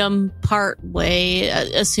 I'll meet them part way,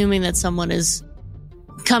 assuming that someone is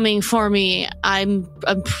coming for me. I'm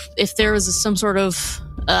if there was some sort of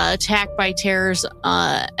attack by terrors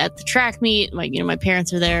at the track meet, my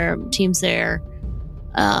parents are there, team's there.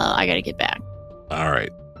 I got to get back. All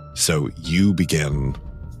right. So you begin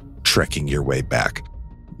trekking your way back.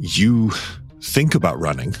 You think about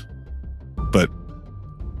running, but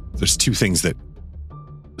there's two things that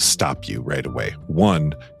stop you right away.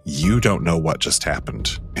 One, you don't know what just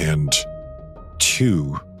happened, and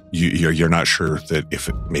two, you're not sure that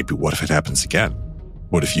what if it happens again?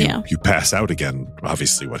 What if you pass out again?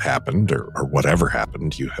 Obviously, what happened or whatever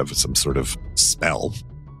happened, you have some sort of spell.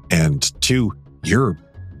 And two,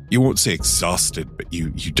 you won't say exhausted, but you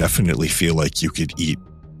definitely feel like you could eat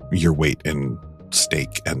your weight in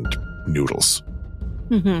steak and noodles.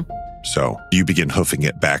 Mm-hmm. So you begin hoofing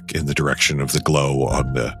it back in the direction of the glow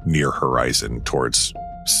on the near horizon towards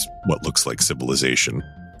what looks like civilization.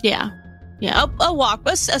 Yeah. A walk,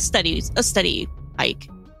 a steady hike.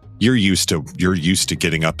 You're used to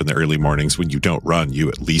getting up in the early mornings. When you don't run, you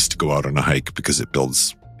at least go out on a hike because it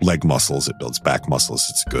builds leg muscles, it builds back muscles.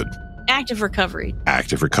 It's good. Active recovery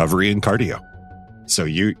And cardio. So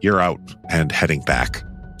you're out and heading back.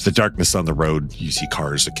 The darkness on the road, you see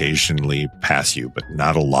cars occasionally pass you, but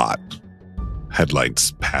not a lot.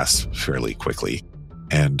 Headlights pass fairly quickly.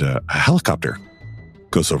 And a helicopter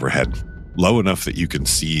goes overhead, low enough that you can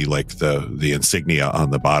see like the insignia on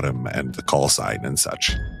the bottom and the call sign and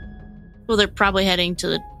such. Well, they're probably heading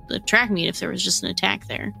to the track meet if there was just an attack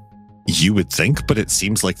there. You would think, but it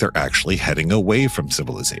seems like they're actually heading away from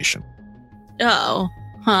civilization. Oh,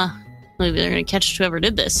 huh. Maybe they're going to catch whoever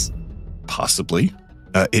did this. Possibly.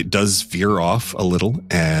 It does veer off a little,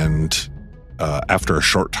 and after a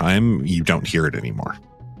short time, you don't hear it anymore.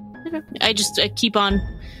 Okay. I keep on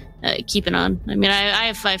keeping on. I mean, I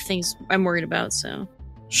have 5 things I'm worried about, so.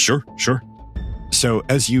 Sure. So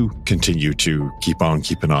as you continue to keep on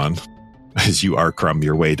keeping on, as you crumb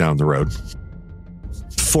your way down the road,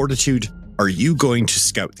 Fortitude, are you going to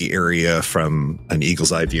scout the area from an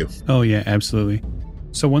eagle's eye view? Oh, yeah, absolutely.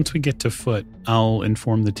 So once we get to foot, I'll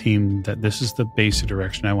inform the team that this is the basic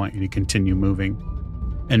direction I want you to continue moving.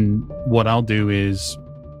 And what I'll do is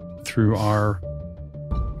through our,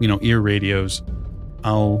 ear radios,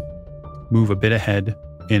 I'll move a bit ahead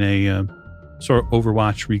in a sort of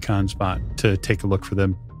overwatch recon spot to take a look for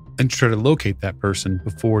them and try to locate that person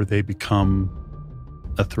before they become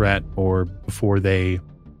a threat or before they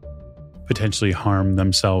potentially harm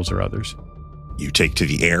themselves or others. You take to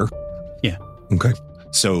the air? Yeah. Okay.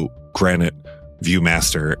 So Granite,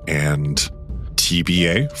 Viewmaster, and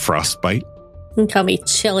TBA, Frostbite. You can call me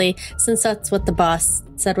Chili, since that's what the boss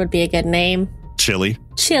said would be a good name. Chili.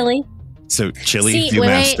 So Chili,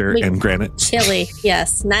 Viewmaster, and Granite. Chili,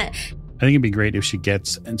 yes. Not. I think it'd be great if she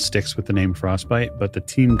gets and sticks with the name Frostbite, but the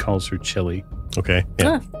team calls her Chili. Okay.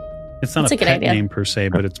 Yeah. It's not a pet name per se,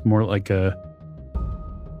 but it's more like it's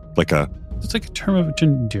like a term of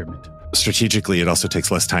endearment. Strategically, it also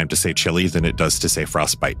takes less time to say Chili than it does to say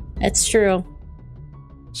Frostbite. It's true.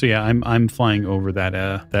 So yeah, I'm flying over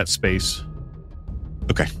that space.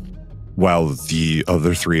 Okay. While the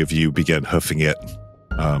other 3 of you begin hoofing it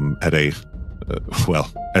at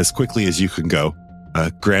as quickly as you can go.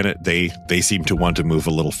 Granite, they seem to want to move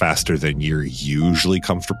a little faster than you're usually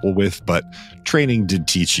comfortable with, but training did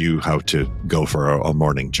teach you how to go for a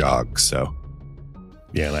morning jog, so.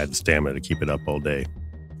 Yeah, and I had the stamina to keep it up all day.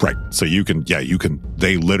 Right. So you can.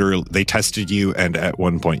 They tested you, and at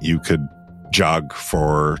one point you could jog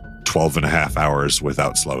for 12 and a half hours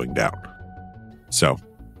without slowing down. So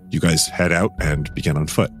you guys head out and begin on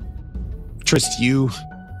foot. Trist, you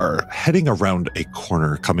are heading around a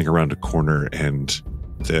corner, coming around a corner, and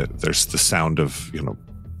there's the sound of,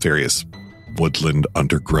 various woodland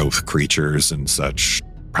undergrowth creatures and such,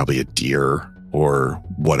 probably a deer or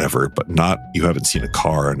whatever, but you haven't seen a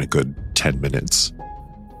car in a good 10 minutes.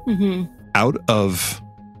 Mm-hmm. Out of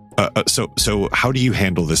so how do you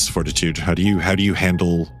handle this, Fortitude? How do you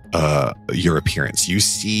handle your appearance? You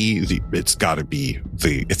see it's got to be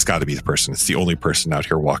the person. It's the only person out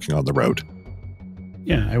here walking on the road.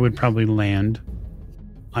 Yeah, I would probably land,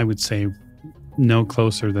 I would say, no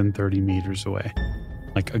closer than 30 meters away.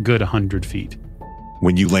 Like a good 100 feet.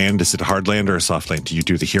 When you land, is it a hard land or a soft land? Do you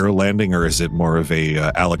do the hero landing, or is it more of a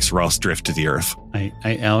Alex Ross drift to the earth? I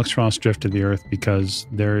Alex Ross drift to the earth because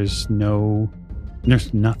there's nothing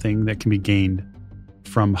that can be gained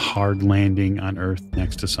from hard landing on earth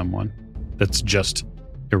next to someone that's just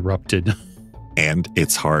erupted. And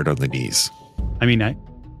it's hard on the knees. I mean,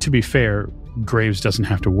 to be fair, Graves doesn't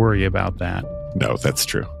have to worry about that. No, that's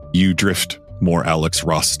true. You drift more Alex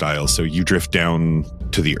Ross style, so you drift down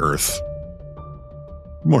to the earth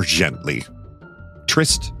more gently.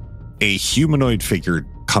 Trist, a humanoid figure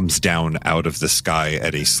comes down out of the sky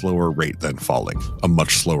at a slower rate than falling, a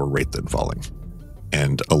much slower rate than falling,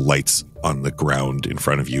 and alights on the ground in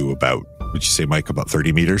front of you about, would you say, Mike, about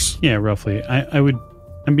 30 meters? Yeah, roughly. I would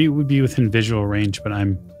be within visual range, but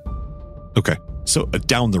I'm... Okay, so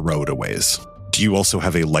down the road a ways. Do you also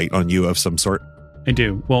have a light on you of some sort? I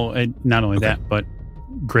do. Well, not only that, but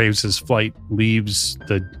Graves' flight leaves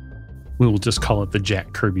we will just call it the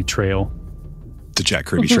Jack Kirby Trail. The Jack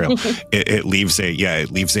Kirby Trail. It leaves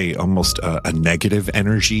a almost a negative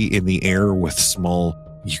energy in the air with small,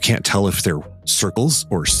 you can't tell if they're circles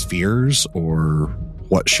or spheres or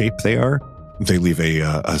what shape they are. They leave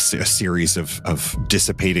a series of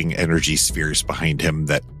dissipating energy spheres behind him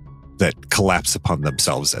that collapse upon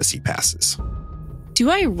themselves as he passes.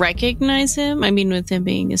 Do I recognize him? I mean, with him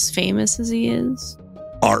being as famous as he is.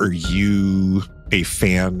 Are you a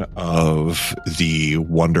fan of the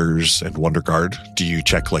Wonders and WonderGARD? Do you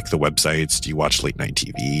check like the websites? Do you watch late night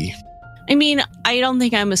TV? I mean, I don't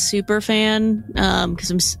think I'm a super fan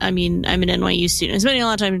because I'm an NYU student. I'm spending a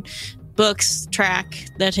lot of time in books, track.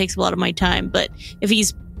 That takes a lot of my time. But if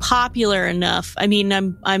he's popular enough, I mean,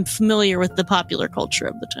 I'm familiar with the popular culture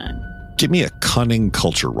of the time. Give me a cunning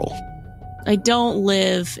culture roll. I don't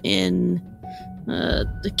live in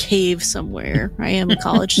the cave somewhere. I am a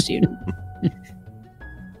college student.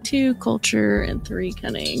 2 culture and 3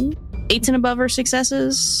 cunning. 8s and above are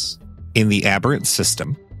successes. In the Aberrant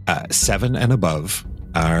system, 7 and above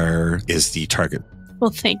is the target. Well,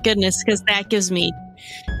 thank goodness, because that gives me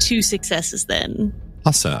 2 successes then.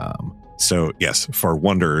 Awesome. So yes, for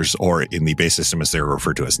wonders, or in the base system as they're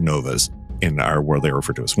referred to as novas, in our world they're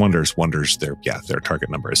referred to as wonders, their target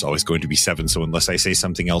number is always going to be 7. So unless I say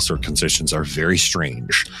something else or conditions are very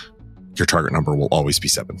strange, your target number will always be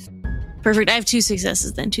 7. Perfect. I have 2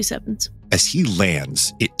 successes then, 2 7s. As he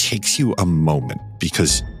lands, it takes you a moment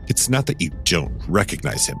because it's not that you don't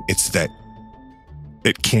recognize him. It's that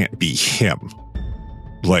it can't be him.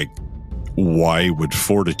 Like, why would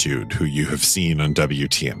Fortitude, who you have seen on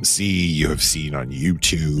WTMZ, you have seen on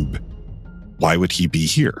YouTube, why would he be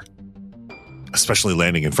here? Especially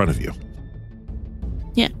landing in front of you.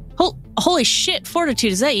 Yeah. Holy shit,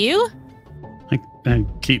 Fortitude, is that you? I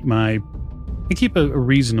keep a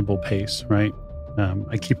reasonable pace, right?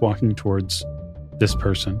 I keep walking towards this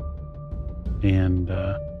person and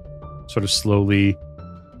sort of slowly,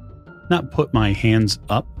 not put my hands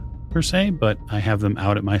up per se, but I have them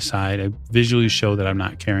out at my side. I visually show that I'm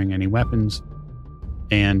not carrying any weapons,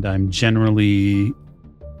 and I'm generally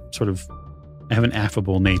I have an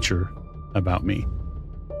affable nature about me.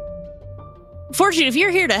 Fortune, if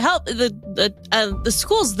you're here to help, the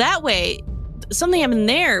school's that way. Something happened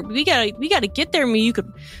there. We gotta get there. I mean,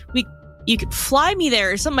 you could fly me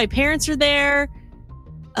there. Some of my parents are there.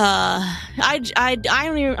 I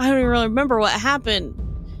don't even really remember what happened,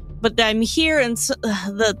 but I'm here, and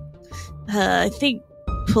I think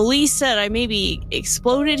police said I maybe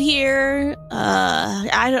exploded here.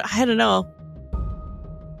 I don't know.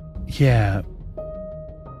 Yeah,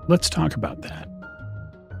 let's talk about that.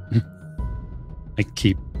 I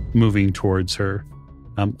keep moving towards her.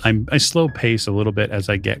 I slow pace a little bit as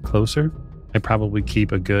I get closer. I probably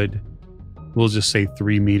keep a good, we'll just say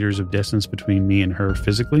 3 meters of distance between me and her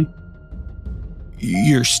physically.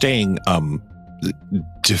 You're staying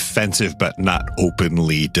defensive, but not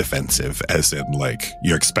openly defensive, as in like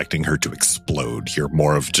you're expecting her to explode. You're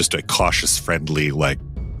more of just a cautious, friendly, like,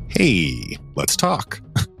 hey, let's talk.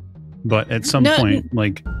 But at some point,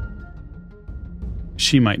 like,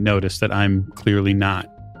 she might notice that I'm clearly not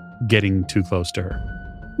getting too close to her.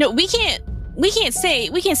 No, we can't stay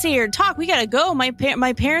here and talk. We gotta go. My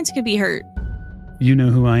parents could be hurt. You know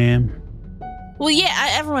who I am? Well, yeah,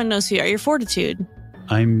 everyone knows who you are. You're Fortitude.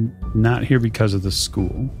 I'm not here because of the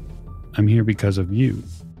school. I'm here because of you.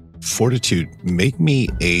 Fortitude, make me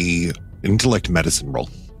a intellect medicine roll.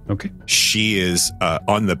 Okay. She is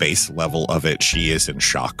on the base level of it. She is in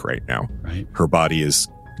shock right now. Right. Her body has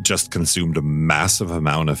just consumed a massive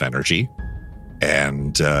amount of energy,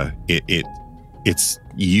 and it it's,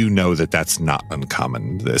 you know that's not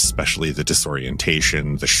uncommon, especially the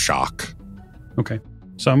disorientation, the shock. Okay.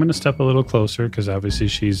 So I'm going to step a little closer because obviously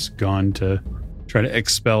she's gone to try to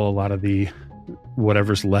expel a lot of the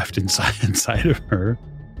whatever's left inside of her.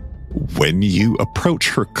 When you approach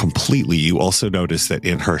her completely, you also notice that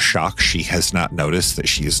in her shock, she has not noticed that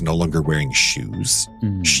she is no longer wearing shoes.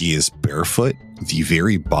 She is barefoot. The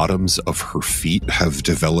very bottoms of her feet have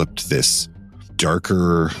developed this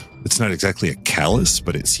darker, it's not exactly a callus,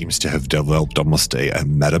 but it seems to have developed almost a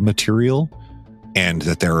metamaterial, and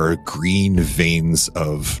that there are green veins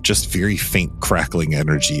of just very faint crackling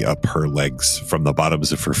energy up her legs from the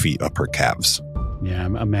bottoms of her feet up her calves. Yeah,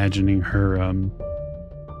 I'm imagining her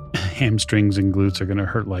hamstrings and glutes are going to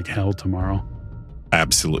hurt like hell tomorrow.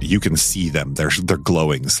 Absolutely. You can see them. They're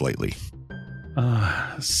glowing slightly.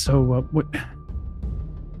 What?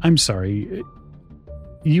 I'm sorry.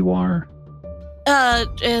 You are?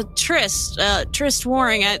 Trist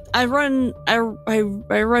Waring. I run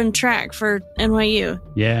track for NYU.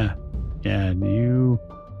 Yeah,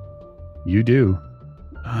 you do.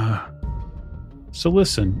 So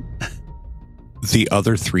listen. The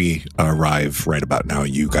other three arrive right about now.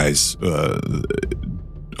 You guys,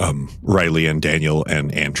 Riley and Daniel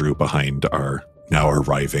and Andrew behind are now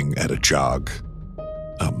arriving at a jog.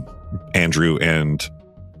 Andrew and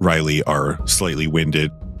Riley are slightly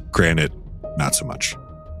winded. Granite, not so much.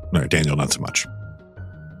 No, Daniel, not so much.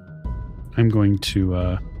 I'm going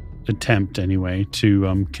to attempt anyway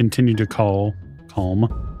to continue to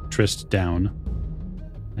calm Trist down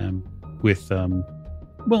with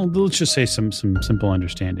well, let's just say some simple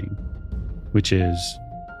understanding, which is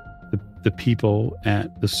the people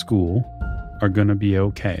at the school are going to be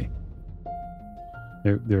okay.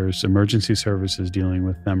 There's emergency services dealing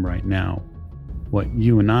with them right now. What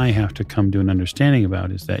you and I have to come to an understanding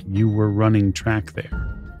about is that you were running track there,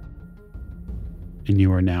 and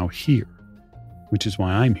you are now here, which is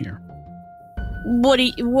why I'm here. What do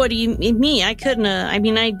you mean? I couldn't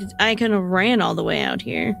have ran all the way out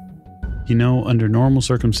here. You know, under normal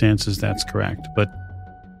circumstances, that's correct. But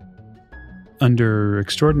under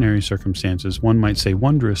extraordinary circumstances, one might say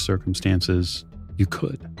wondrous circumstances, you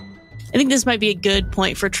could. I think this might be a good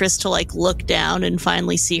point for Trist to look down and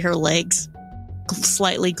finally see her legs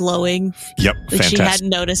slightly glowing. Yep, fantastic. She hadn't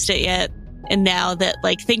noticed it yet. And now that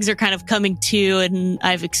things are kind of coming to and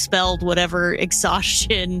I've expelled whatever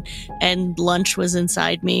exhaustion and lunch was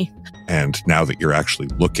inside me. And now that you're actually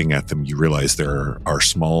looking at them, you realize there are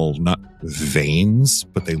small, not veins,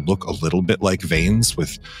 but they look a little bit like veins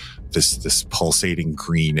with this pulsating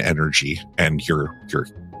green energy. And your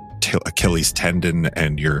Achilles tendon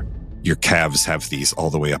and your calves have these all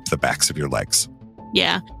the way up the backs of your legs.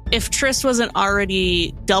 Yeah. If Trist wasn't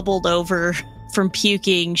already doubled over from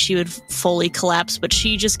puking, she would fully collapse, but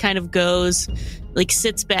she just kind of goes,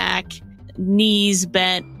 sits back, knees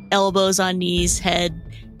bent, elbows on knees, head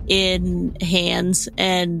in hands,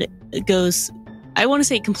 and goes, I want to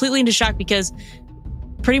say completely into shock, because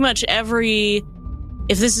pretty much if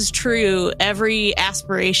this is true, every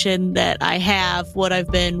aspiration that I have, what I've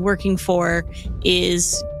been working for,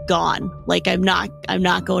 is gone. I'm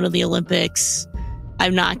not going to the Olympics.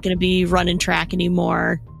 I'm not going to be running track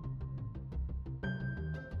anymore.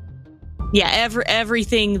 Yeah,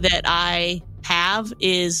 everything that I have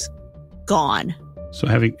is gone. So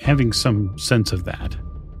having some sense of that,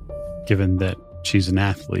 given that she's an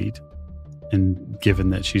athlete and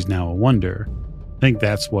given that she's now a wonder, I think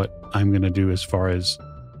that's what I'm going to do as far as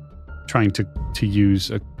trying to use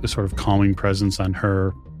a sort of calming presence on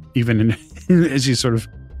her, even as she's sort of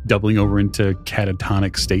doubling over into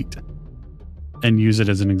catatonic state, and use it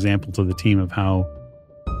as an example to the team of how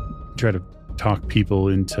try to talk people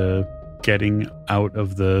into getting out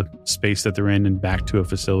of the space that they're in and back to a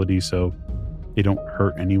facility so they don't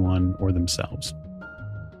hurt anyone or themselves.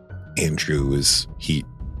 Andrew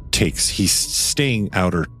he's staying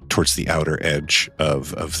towards the outer edge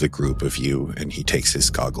of the group of you, and he takes his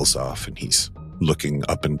goggles off and he's looking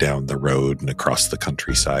up and down the road and across the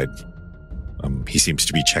countryside. He seems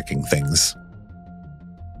to be checking things,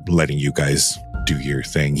 letting you guys do your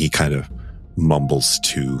thing. He kind of mumbles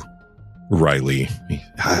to Riley,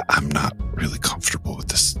 I'm not really comfortable with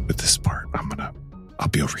this part. I'll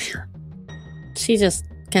be over here. She just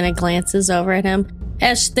kind of glances over at him.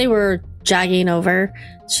 As they were jogging over,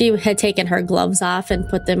 she had taken her gloves off and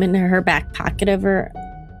put them in her back pocket of her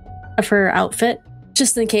outfit,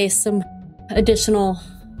 just in case some additional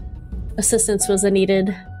assistance was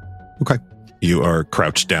needed. Okay. You are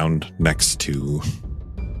crouched down next to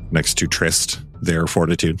Trist, their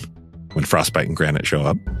Fortitude, when Frostbite and Granite show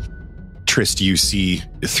up. Trist, you see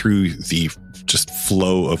through the just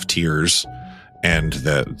flow of tears and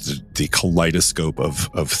the kaleidoscope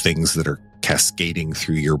of things that are cascading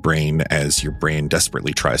through your brain as your brain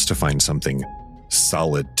desperately tries to find something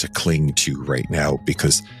solid to cling to right now,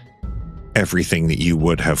 because everything that you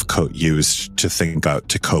would have used to think out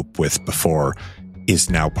to cope with before is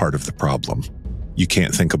now part of the problem. You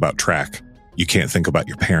can't think about track. You can't think about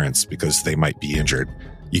your parents because they might be injured.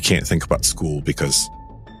 You can't think about school because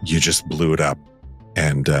you just blew it up.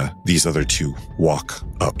 And these other two walk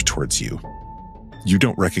up towards you. You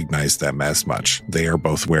don't recognize them as much. They are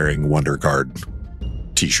both wearing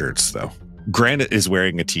WonderGARD t-shirts, though. Granite is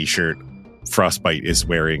wearing a t-shirt. Frostbite is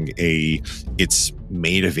wearing it's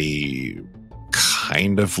made of a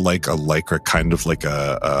kind of like a lycra, kind of like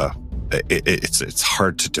it's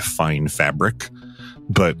hard to define fabric,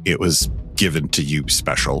 but it was given to you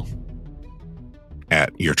special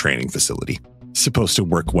at your training facility. Supposed to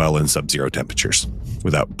work well in sub-zero temperatures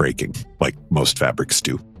without breaking, like most fabrics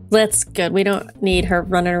do. That's good. We don't need her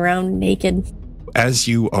running around naked. As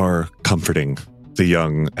you are comforting the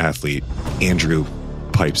young athlete, Andrew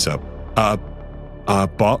pipes up.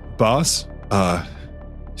 Boss?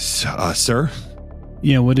 Sir?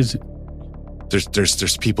 Yeah, what is it?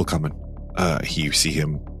 There's people coming. You see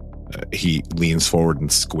him. He leans forward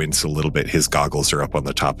and squints a little bit. His goggles are up on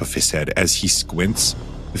the top of his head. As he squints,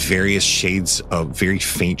 very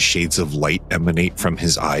faint shades of light emanate from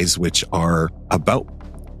his eyes, which are about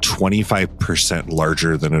 25%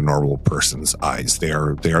 larger than a normal person's eyes. They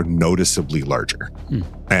are noticeably larger.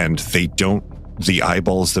 And the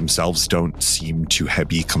eyeballs themselves don't seem to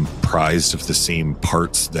be comprised of the same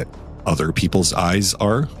parts that other people's eyes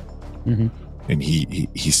are. Mm-hmm. And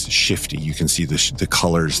he's shifty. You can see the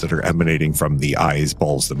colors that are emanating from the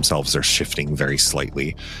eyeballs themselves are shifting very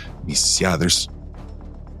slightly. And he says,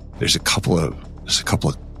 there's a couple of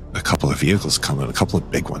vehicles coming, a couple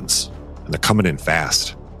of big ones, and they're coming in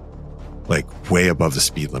fast, like way above the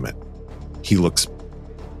speed limit. He looks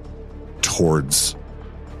towards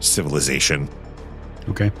civilization.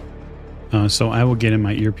 Okay. So I will get in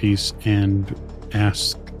my earpiece and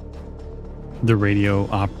ask the radio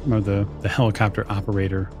or the helicopter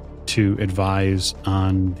operator to advise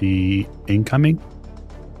on the incoming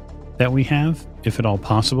that we have, if at all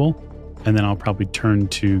possible. And then I'll probably turn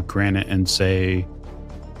to Granite and say,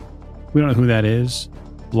 we don't know who that is.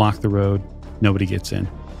 Block the road. Nobody gets in.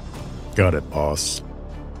 Got it, boss.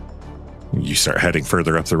 You start heading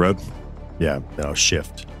further up the road? Yeah, now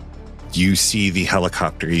shift. You see the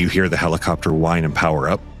helicopter. You hear the helicopter whine and power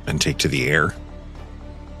up and take to the air.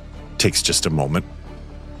 Takes just a moment,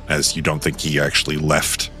 as you don't think he actually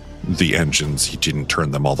left the engines. He didn't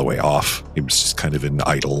turn them all the way off. He was just kind of in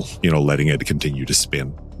idle, letting it continue to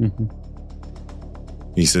spin. Mm-hmm.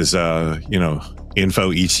 He says,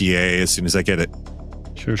 info ETA as soon as I get it.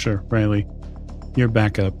 Sure. Riley, you're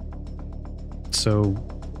back up. So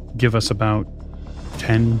give us about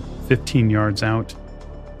 10, 15 yards out.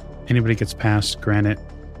 Anybody gets past Granite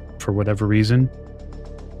for whatever reason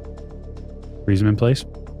in place?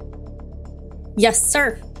 Yes,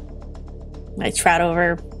 sir. I trot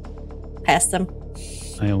over past them.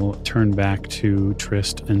 I will turn back to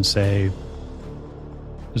Trist and say,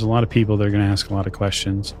 there's a lot of people that are going to ask a lot of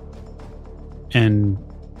questions, and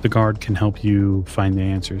the guard can help you find the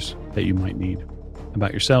answers that you might need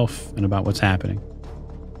about yourself and about what's happening.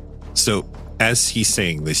 So as he's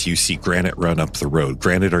saying this, you see Granite run up the road.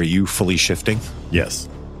 Granite, are you fully shifting? Yes.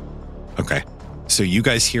 Okay. So you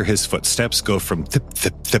guys hear his footsteps go from thip,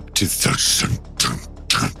 thip, thip to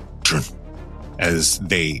as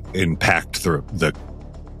they impact the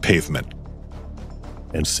pavement.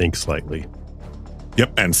 And sink slightly.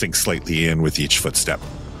 Yep, and sink slightly in with each footstep.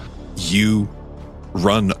 You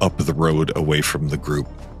run up the road away from the group.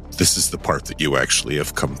 This is the part that you actually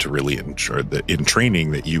have come to really enjoy, in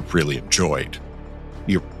training that you really enjoyed.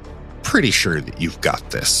 You're pretty sure that you've got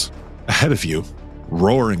this. Ahead of you,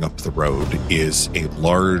 roaring up the road, is a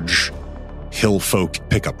large Hillfolk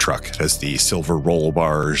pickup truck. It has the silver roll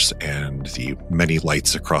bars and the many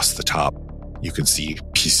lights across the top. You can see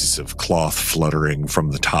pieces of cloth fluttering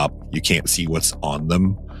from the top. You can't see what's on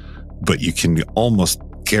them, but you can almost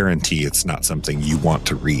guarantee it's not something you want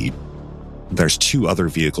to read. There's two other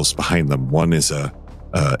vehicles behind them. One is an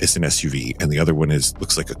SUV, and the other one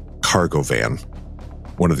looks like a cargo van,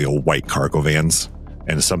 one of the old white cargo vans,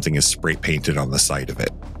 and something is spray painted on the side of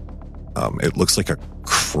it. It looks like a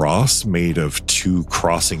cross made of two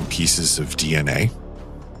crossing pieces of DNA,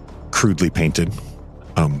 crudely painted.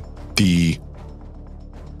 The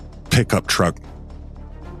pickup truck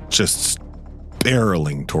just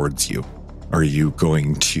barreling towards you. Are you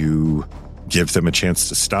going to give them a chance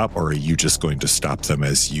to stop, or are you just going to stop them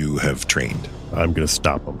as you have trained? I'm going to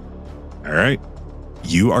stop them. All right.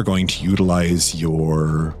 You are going to utilize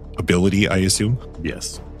your ability, I assume?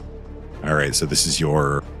 Yes. All right. So this is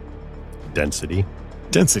your Density.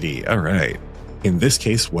 density. All right. In this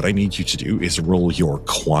case, what I need you to do is roll your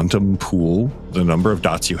quantum pool, the number of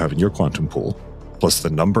dots you have in your quantum pool, plus the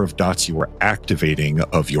number of dots you are activating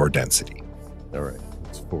of your density. All right.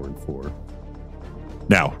 It's 4 and 4.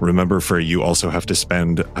 Now, remember, you also have to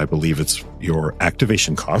spend, I believe it's your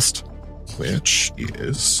activation cost, which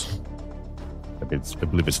is... I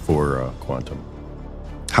believe it's 4 quantum.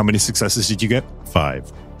 How many successes did you get?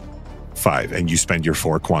 5. 5. And you spend your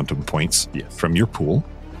 4 quantum points Yes. from your pool.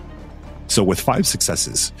 So with 5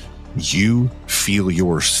 successes, you feel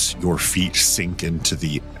your feet sink into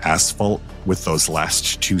the asphalt with those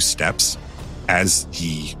last 2 steps. As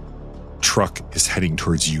the truck is heading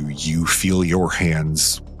towards you, you feel your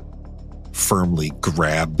hands firmly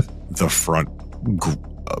grab the front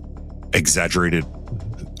exaggerated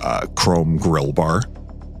chrome grill bar,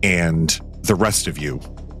 and the rest of you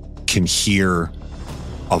can hear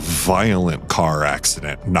a violent car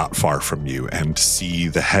accident not far from you and see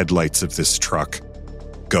the headlights of this truck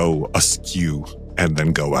go askew and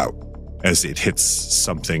then go out as it hits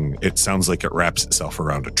something. It sounds like it wraps itself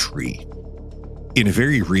around a tree. In a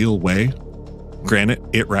very real way, Granite,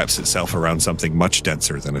 it wraps itself around something much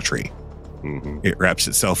denser than a tree. Mm-hmm. It wraps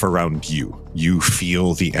itself around you. You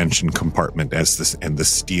feel the engine compartment as this and the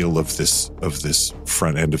steel of this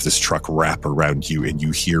front end of this truck wrap around you, and you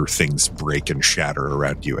hear things break and shatter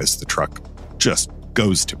around you as the truck just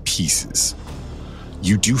goes to pieces.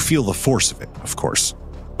 You do feel the force of it, of course,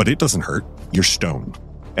 but it doesn't hurt. You're stoned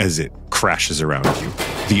as it crashes around you.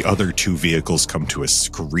 The other 2 vehicles come to a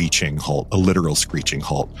screeching halt, a literal screeching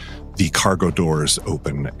halt. The cargo doors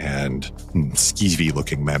open and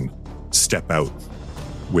skeevy-looking men step out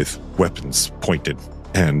with weapons pointed,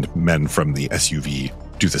 and men from the SUV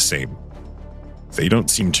do the same. They don't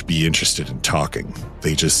seem to be interested in talking.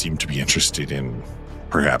 They just seem to be interested in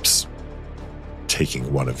perhaps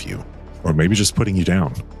taking one of you, or maybe just putting you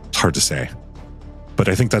down. It's hard to say. But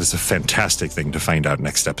I think that is a fantastic thing to find out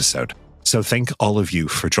next episode. So thank all of you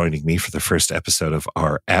for joining me for the first episode of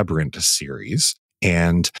our Aberrant series.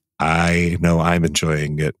 And I know I'm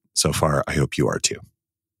enjoying it so far. I hope you are too.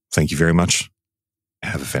 Thank you very much.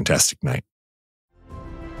 Have a fantastic night.